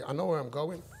athlete, I know where I'm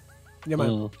going. Yeah,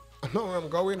 man. I know where I'm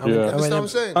going. Yeah. You understand what I'm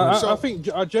saying? I think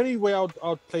generally way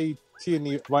I'd play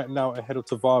Tierney right now ahead of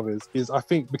Tavares is I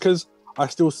think because I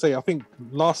still say I think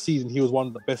last season he was one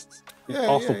of the best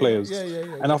Arsenal players.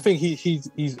 And I think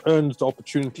he's earned the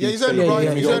opportunity. Yeah, he's earned the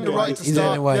right. He's earned the right to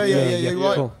start. You're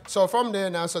right. Cool. So from there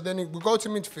now, then we go to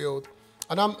midfield,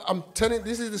 and I'm telling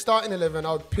this is the starting 11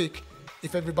 I would pick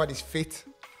if everybody's fit.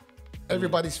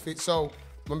 Everybody's fit. So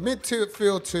my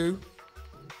midfield 2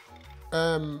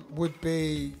 would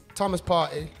be Thomas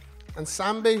Partey and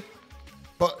Sambi,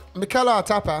 but Mikel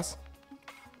Arteta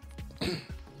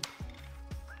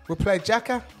will play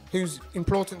Xhaka, who's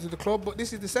important to the club, but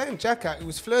this is the same Xhaka who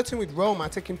was flirting with Roma,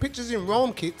 taking pictures in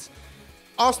Rome kits.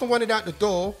 Arsenal wanted out the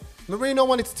door. Mourinho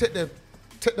wanted to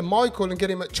take the Michael and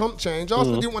get him at chump change.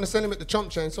 Arsenal didn't want to send him at the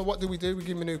chump change, so what do? We give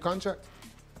him a new contract.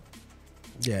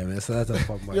 Yeah, man. So that's a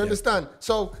problem. You understand?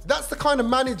 So that's the kind of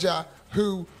manager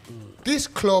who this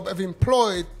club have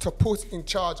employed to put in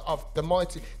charge of the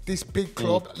mighty, this big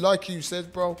club. Like you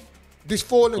said, bro, this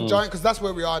fallen giant, because that's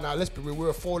where we are now. Let's be real, we're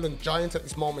a fallen giant at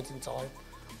this moment in time.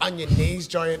 On your knees,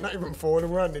 giant. Not even fallen,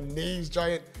 we're on the knees,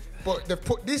 giant. But they've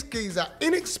put this geezer,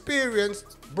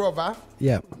 inexperienced brother,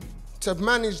 to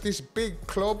manage this big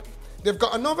club. They've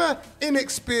got another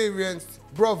inexperienced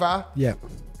brother,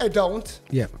 I don't,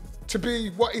 to be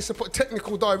what he's supposed,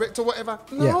 technical director, whatever.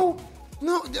 No,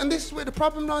 and this is where the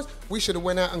problem lies. We should have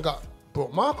went out and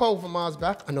brought Mark Overmars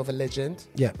back, another legend.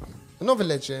 Another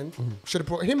legend. Should have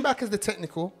brought him back as the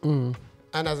technical.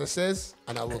 And as I says,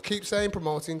 and I will keep saying,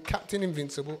 promoting Captain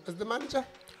Invincible as the manager.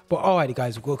 But alrighty,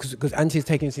 guys, because Anti's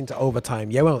taking us into overtime.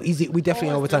 Yeah, well, easy. We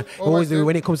definitely overtime. Always do.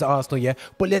 When it comes to Arsenal, yeah.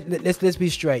 But let's be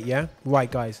straight, yeah.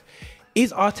 Right, guys.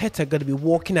 Is Arteta going to be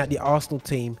walking at the Arsenal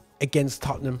team against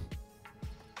Tottenham?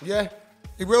 Yeah,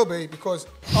 he will be, because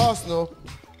Arsenal,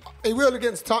 he will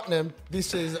against Tottenham this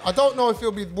season. I don't know if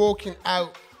he'll be walking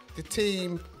out the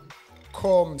team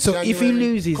come January. If he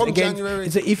loses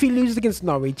if he loses against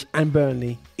Norwich and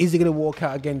Burnley, is he going to walk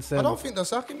out against? I don't think they'll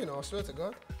sack him. You know, I swear to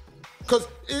God. Because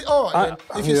all right,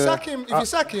 then, if you sack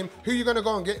him, who are you going to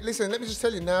go and get? Listen, let me just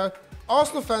tell you now.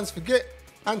 Arsenal fans, forget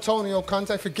Antonio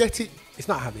Conte. Forget it. It's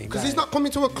not happening. Because he's not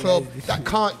coming to a club that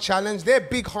can't challenge. They're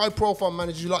big, high-profile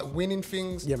managers who like winning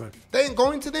things. Yeah, man. They ain't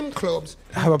going to them clubs.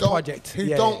 Have a project.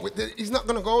 He's not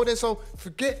going to go there. So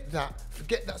forget that.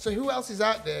 Forget that. So who else is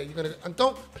out there? You're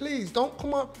gonna please don't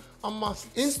come up on my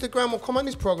Instagram or come on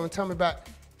this program and tell me about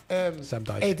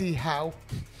Eddie Howe.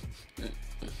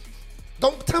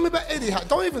 Don't tell me about Eddie Howe.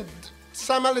 Don't even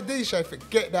Sam Allardyce.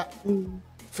 Forget that.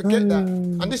 Forget that.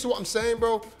 And this is what I'm saying,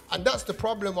 bro. And that's the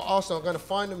problem what Arsenal are going to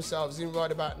find themselves in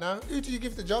right about now. Who do you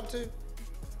give the job to?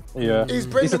 Yeah.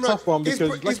 It's a tough one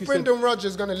because is Brendan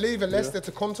Rodgers going to leave Leicester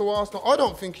to come to Arsenal? I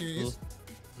don't think he is.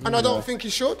 And I don't think he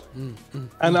should.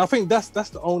 And I think that's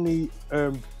the only,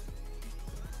 I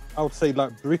would say,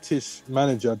 like, British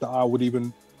manager that I would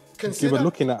even give a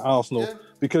look in at Arsenal. Yeah.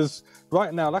 Because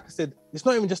right now, like I said, it's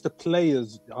not even just the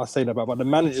players I say that about, but the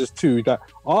managers too. That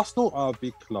Arsenal are a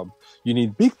big club. You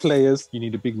need big players. You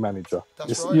need a big manager.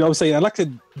 That's right. You know what I'm saying? And like I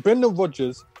said, Brendan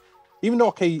Rodgers, even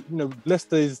though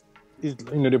Leicester is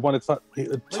they won a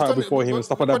title before him and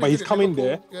stuff like that, but he's come in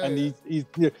there and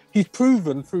he's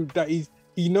proven through that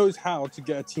he knows how to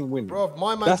get a team winning. Bro,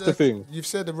 my man, that's the thing. You've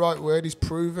said the right word. He's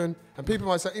proven, and people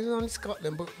might say he's only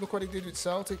Scotland, but look what he did with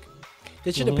Celtic.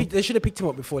 They should have picked him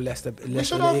up before Leicester. You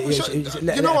know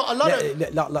what?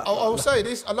 I will say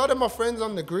this: a lot of my friends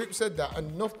on the group said that,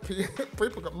 and enough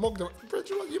people got mugged.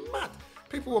 You mad?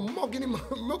 People were mugging him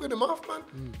off, man.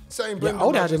 Saying Brendan I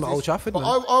would Rodgers. have him at Old Trafford, man.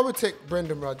 I would take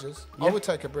Brendan Rodgers. I would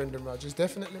take a Brendan Rodgers,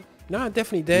 definitely. No,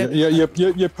 definitely there.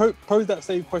 You pose that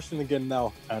same question again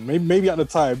now, and maybe at the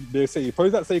time they say you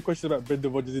pose that same question about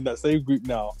Brendan Rodgers in that same group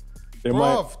now. They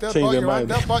might change their mind.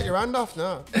 They'll bite your hand off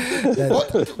now.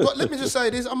 But let me just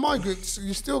say this: on my group,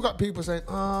 you still got people saying,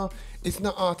 it's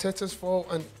not Arteta's fault.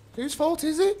 And whose fault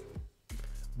is it?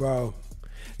 Bro,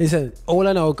 listen, all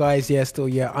I know, guys,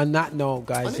 on that note,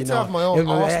 guys, I need to have my own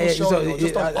Arsenal show,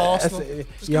 just on Arsenal.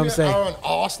 Just you know what I'm saying? On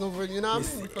Arsenal, you know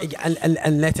what I mean?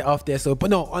 And let it off there. So, but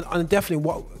no, on definitely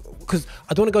what. Because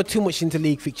I don't want to go too much into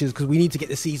league fixtures because we need to get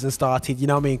the season started. You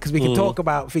know what I mean? Because we can talk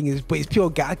about things, but it's pure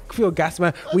gas,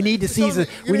 man. We need the season.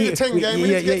 We need 10 games. We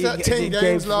need to get to that 10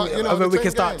 games. We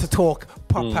can start to talk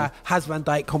proper. Has Van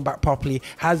Dijk come back properly?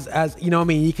 Has you know what I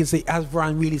mean? You can see has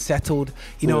Varane really settled?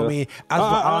 You know what I mean? Has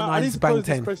I need to pose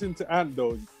this question to Ant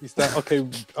though. Is that okay?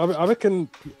 I reckon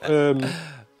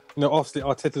obviously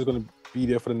Arteta's going to be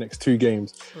there for the next 2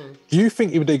 games. Do you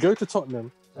think if they go to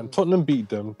Tottenham and Tottenham beat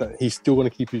them, that he's still going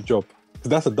to keep his job? Because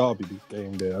that's a derby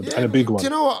game there, and a big one. Do you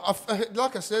know what?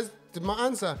 Like I said, my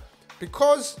answer,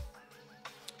 because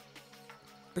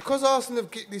Arsenal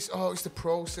have get this, it's the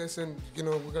process, and we're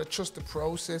going to trust the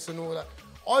process and all that.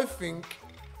 I think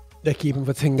they keep him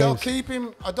for 10 games. They'll keep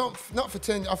him. Not for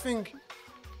 10. I think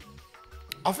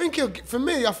he'll. For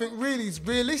me, I think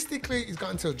realistically, he's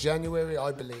got until January.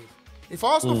 I believe. If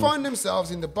Arsenal find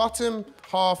themselves in the bottom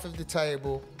half of the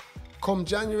table come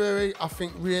January, I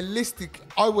think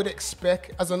I would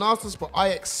expect, as an Arsenal supporter,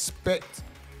 I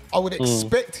would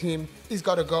expect him, he's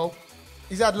got to go.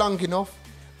 He's had long enough.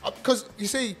 Because, you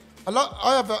see,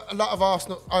 I have a lot of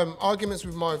Arsenal arguments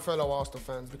with my fellow Arsenal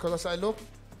fans, because I say, look,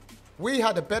 we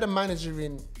had a better manager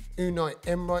in Unai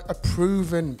Emery, a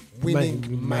proven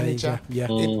winning manager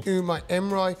in Unai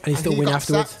Emery. And he still win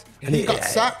afterwards. Sacked, and he got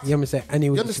sacked. You understand? And he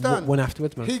won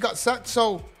afterwards, man. He got sacked.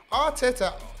 So,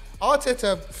 Arteta,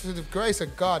 for the grace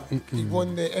of God, he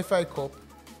won the FA Cup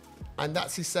and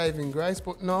that's his saving grace.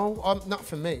 But no, not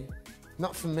for me.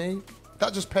 Not for me.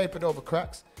 That just papered over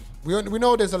cracks. We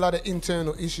know there's a lot of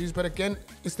internal issues, but again,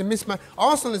 it's the mismanagement.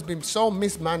 Arsenal has been so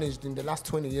mismanaged in the last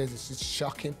 20 years, it's just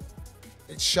shocking.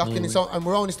 It's shocking. And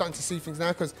we're only starting to see things now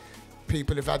because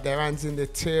people have had their hands in the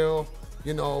till,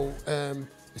 you know,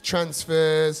 the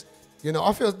transfers. You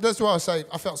know, that's why I say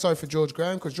I felt sorry for George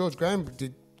Graham, because George Graham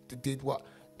did what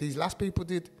these last people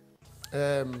did.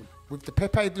 With the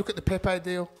Pepe, look at the Pepe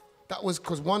deal. That was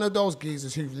because one of those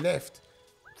geezers who left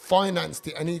financed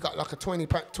it, and he got like a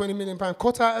 £20 million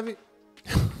cut out of it.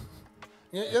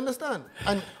 you understand?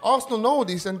 And Arsenal know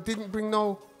this and didn't bring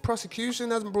no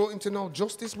prosecution, hasn't brought into no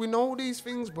justice. We know these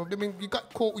things, bro. I mean, you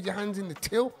got caught with your hands in the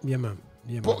till. Yeah, man.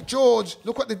 But George,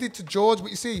 look what they did to George. But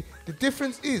you see, the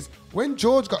difference is when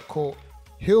George got caught,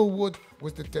 Hillwood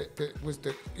was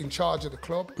the in charge of the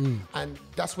club, and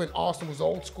that's when Arsenal was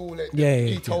old school,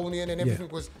 Etonian, and everything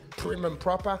was prim and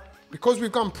proper. Because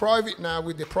we've gone private now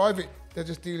with the private, they're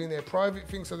just dealing their private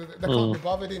things, so they can't be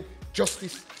bothered in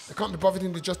justice. They can't be bothered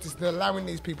in the justice. They're allowing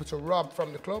these people to rob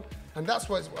from the club, and that's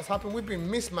what's happened. We've been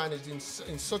mismanaged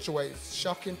in such a way. It's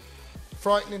shocking,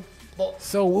 frightening.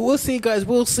 So we'll see, guys.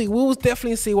 We'll see. We'll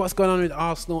definitely see what's going on with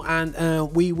Arsenal,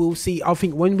 and we will see. I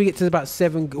think when we get to about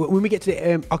when we get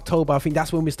to October, I think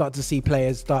that's when we start to see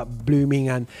players start blooming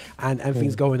and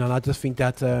things going on. I just think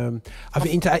that I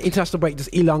think international break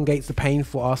just elongates the pain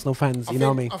for Arsenal fans. You know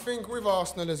what I mean? I think with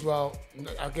Arsenal as well.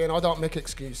 Again, I don't make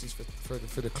excuses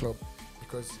for the club,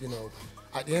 because you know,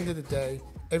 at the end of the day,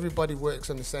 everybody works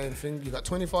on the same thing. You got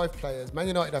 25 players. Man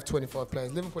United have 25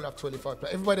 players. Liverpool have 25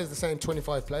 players. Everybody has the same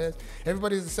 25 players.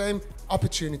 Everybody has the same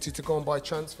opportunity to go and buy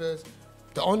transfers.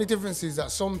 The only difference is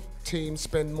that some teams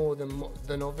spend more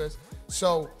than others.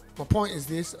 So my point is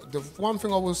this. The one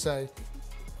thing I will say,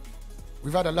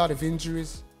 we've had a lot of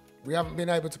injuries. We haven't been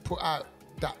able to put out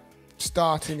that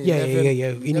starting 11.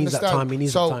 Yeah. He needs that time.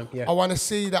 I want to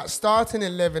see that starting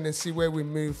 11 and see where we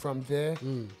move from there.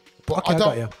 But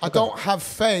Okay, I don't have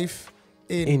faith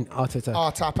in Arteta.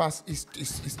 Arteta.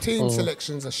 His team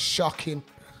selections are shocking.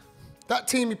 That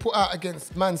team he put out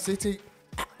against Man City,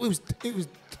 it was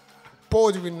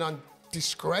bordering on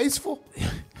disgraceful.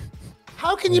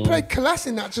 How can you play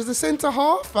Kolasinac as a centre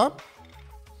half, fam?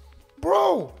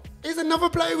 Bro, he's another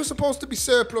player who's supposed to be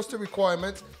surplus to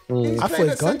requirements.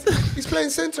 He's playing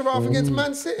centre half against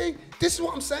Man City. This is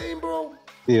what I'm saying, bro.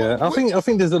 Yeah, I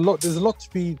think there's a lot to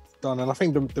be done, and I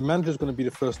think the manager's going to be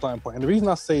the first starting point. And the reason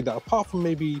I say that, apart from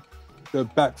maybe the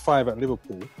back five at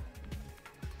Liverpool,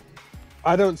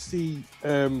 I don't see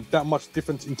that much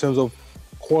difference in terms of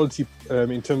quality,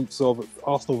 in terms of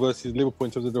Arsenal versus Liverpool,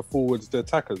 in terms of the forwards, the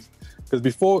attackers. Because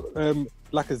before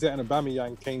Lacazette and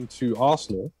Aubameyang came to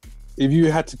Arsenal, if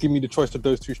you had to give me the choice of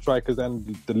those two strikers and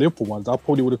the Liverpool ones, I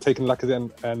probably would have taken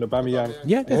Lacazette and Aubameyang.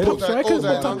 Yeah, the top strikers,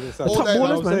 the top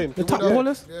ballers, man. The top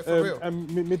ballers. Yeah, for real. And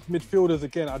midfielders,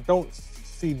 again, I don't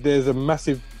see there's a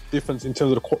massive difference in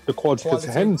terms of the quality, because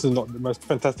Henderson's not the most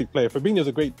fantastic player. Fabinho's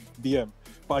a great DM.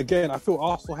 But again, I feel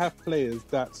Arsenal have players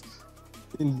that,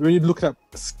 when you look at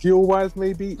skill-wise,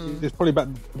 maybe, it's probably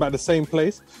about the same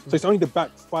place. So it's only the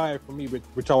back five for me,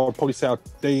 which I would probably say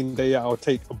day in, day out, I'll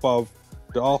take above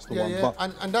the Arsenal one.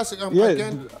 But, and that's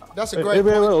again, that's a great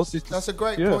point. That's a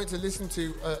great point to listen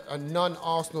to a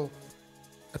non-Arsenal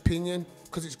opinion,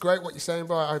 because it's great what you're saying,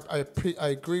 bro. I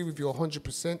agree with you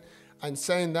 100%. And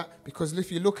saying that, because if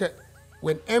you look at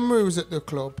when Emery was at the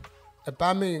club,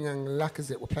 Aubameyang and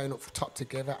Lacazette were playing up for top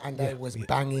together, and they was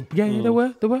banging. Yeah, they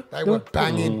were. They were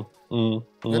banging. You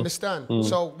understand?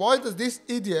 So why does this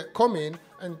idiot come in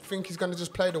and think he's going to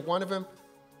just play the one of them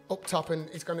up top, and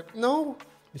he's going to no?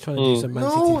 He's trying to do some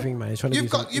Man City thing, man. He's trying to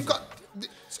you've got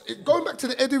going back to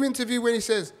the Edu interview when he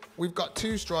says we've got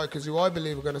two strikers who I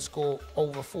believe are going to score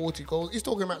over 40 goals. He's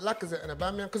talking about Lacazette and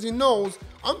Aubameyang, because he knows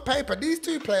on paper these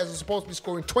two players are supposed to be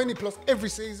scoring 20 plus every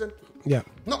season. Yeah,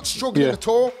 not struggling at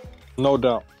all. No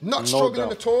doubt. Not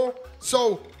struggling at all.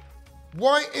 So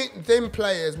why ain't them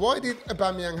players? Why did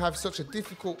Aubameyang have such a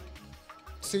difficult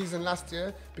season last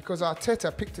year? Because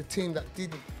Arteta picked a team that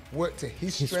didn't work to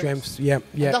his strengths. Yeah.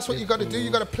 And that's what you got to do. You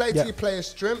got to play to your players'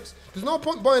 strengths. There's no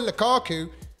point buying Lukaku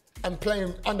and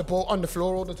playing on the ball, on the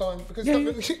floor all the time, because you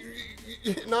know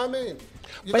what I mean.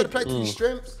 You got to play to your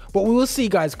strengths. But we will see,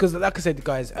 guys, because like I said,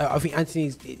 guys, I think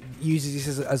Anthony uses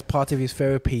this as part of his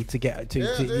therapy to get to you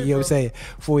know what I'm saying,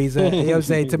 for his you know what I'm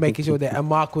saying, to making sure that, and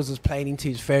Mark was playing into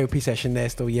his therapy session there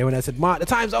still. Yeah, when I said, Mark, the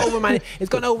time's over, man, it's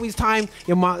gone over his time.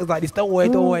 Your Mark was like this, don't worry,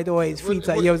 it's free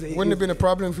time. Wouldn't have been a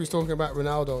problem if he was talking about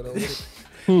Ronaldo though, would it?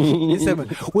 Listen,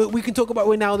 we can talk about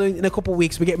Ronaldo in a couple of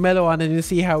weeks. We get Melo on and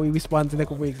see how he responds in a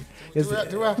couple of weeks.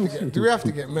 Do we have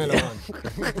to get Melo on?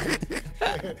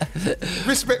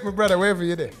 Respect my brother wherever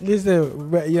you're there.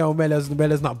 Listen, you know,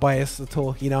 Melo's not biased at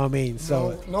all. You know what I mean?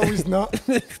 So no, he's not.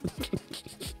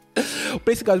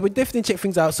 Basically, guys, we'll definitely check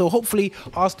things out. So hopefully,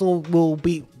 Arsenal will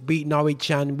beat Norwich,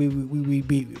 and we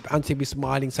beat Anthony be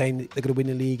smiling, saying they're going to win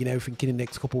the league and everything in the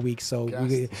next couple of weeks. So you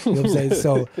know what I'm saying.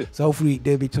 So hopefully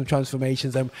there'll be some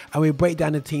transformations, and we break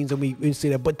down the teams and we see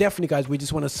that. But definitely, guys, we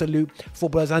just want to salute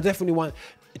footballers. And I definitely want.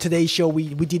 Today's show,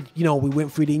 we did, you know, we went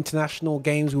through the international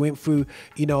games. We went through,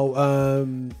 we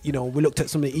looked at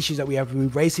some of the issues that we have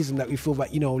with racism, that we feel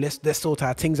like, you know, let's sort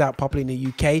our things out properly in the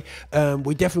UK.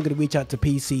 We're definitely going to reach out to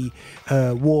PC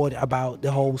Ward about the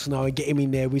whole scenario, get him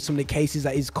in there with some of the cases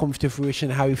that he's come to fruition,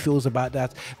 how he feels about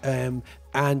that. And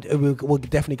we'll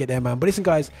definitely get there, man. But listen,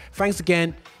 guys, thanks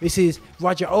again. This is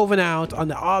Roger over and out on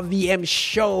the RVM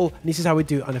show, and this is how we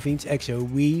do it on the Phoenix X Show.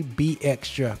 We be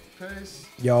extra. Peace.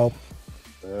 Yo.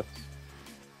 Yes.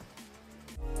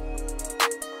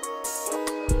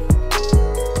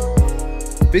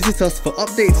 Visit us for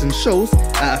updates and shows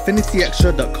at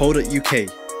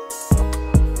affinityextra.co.uk.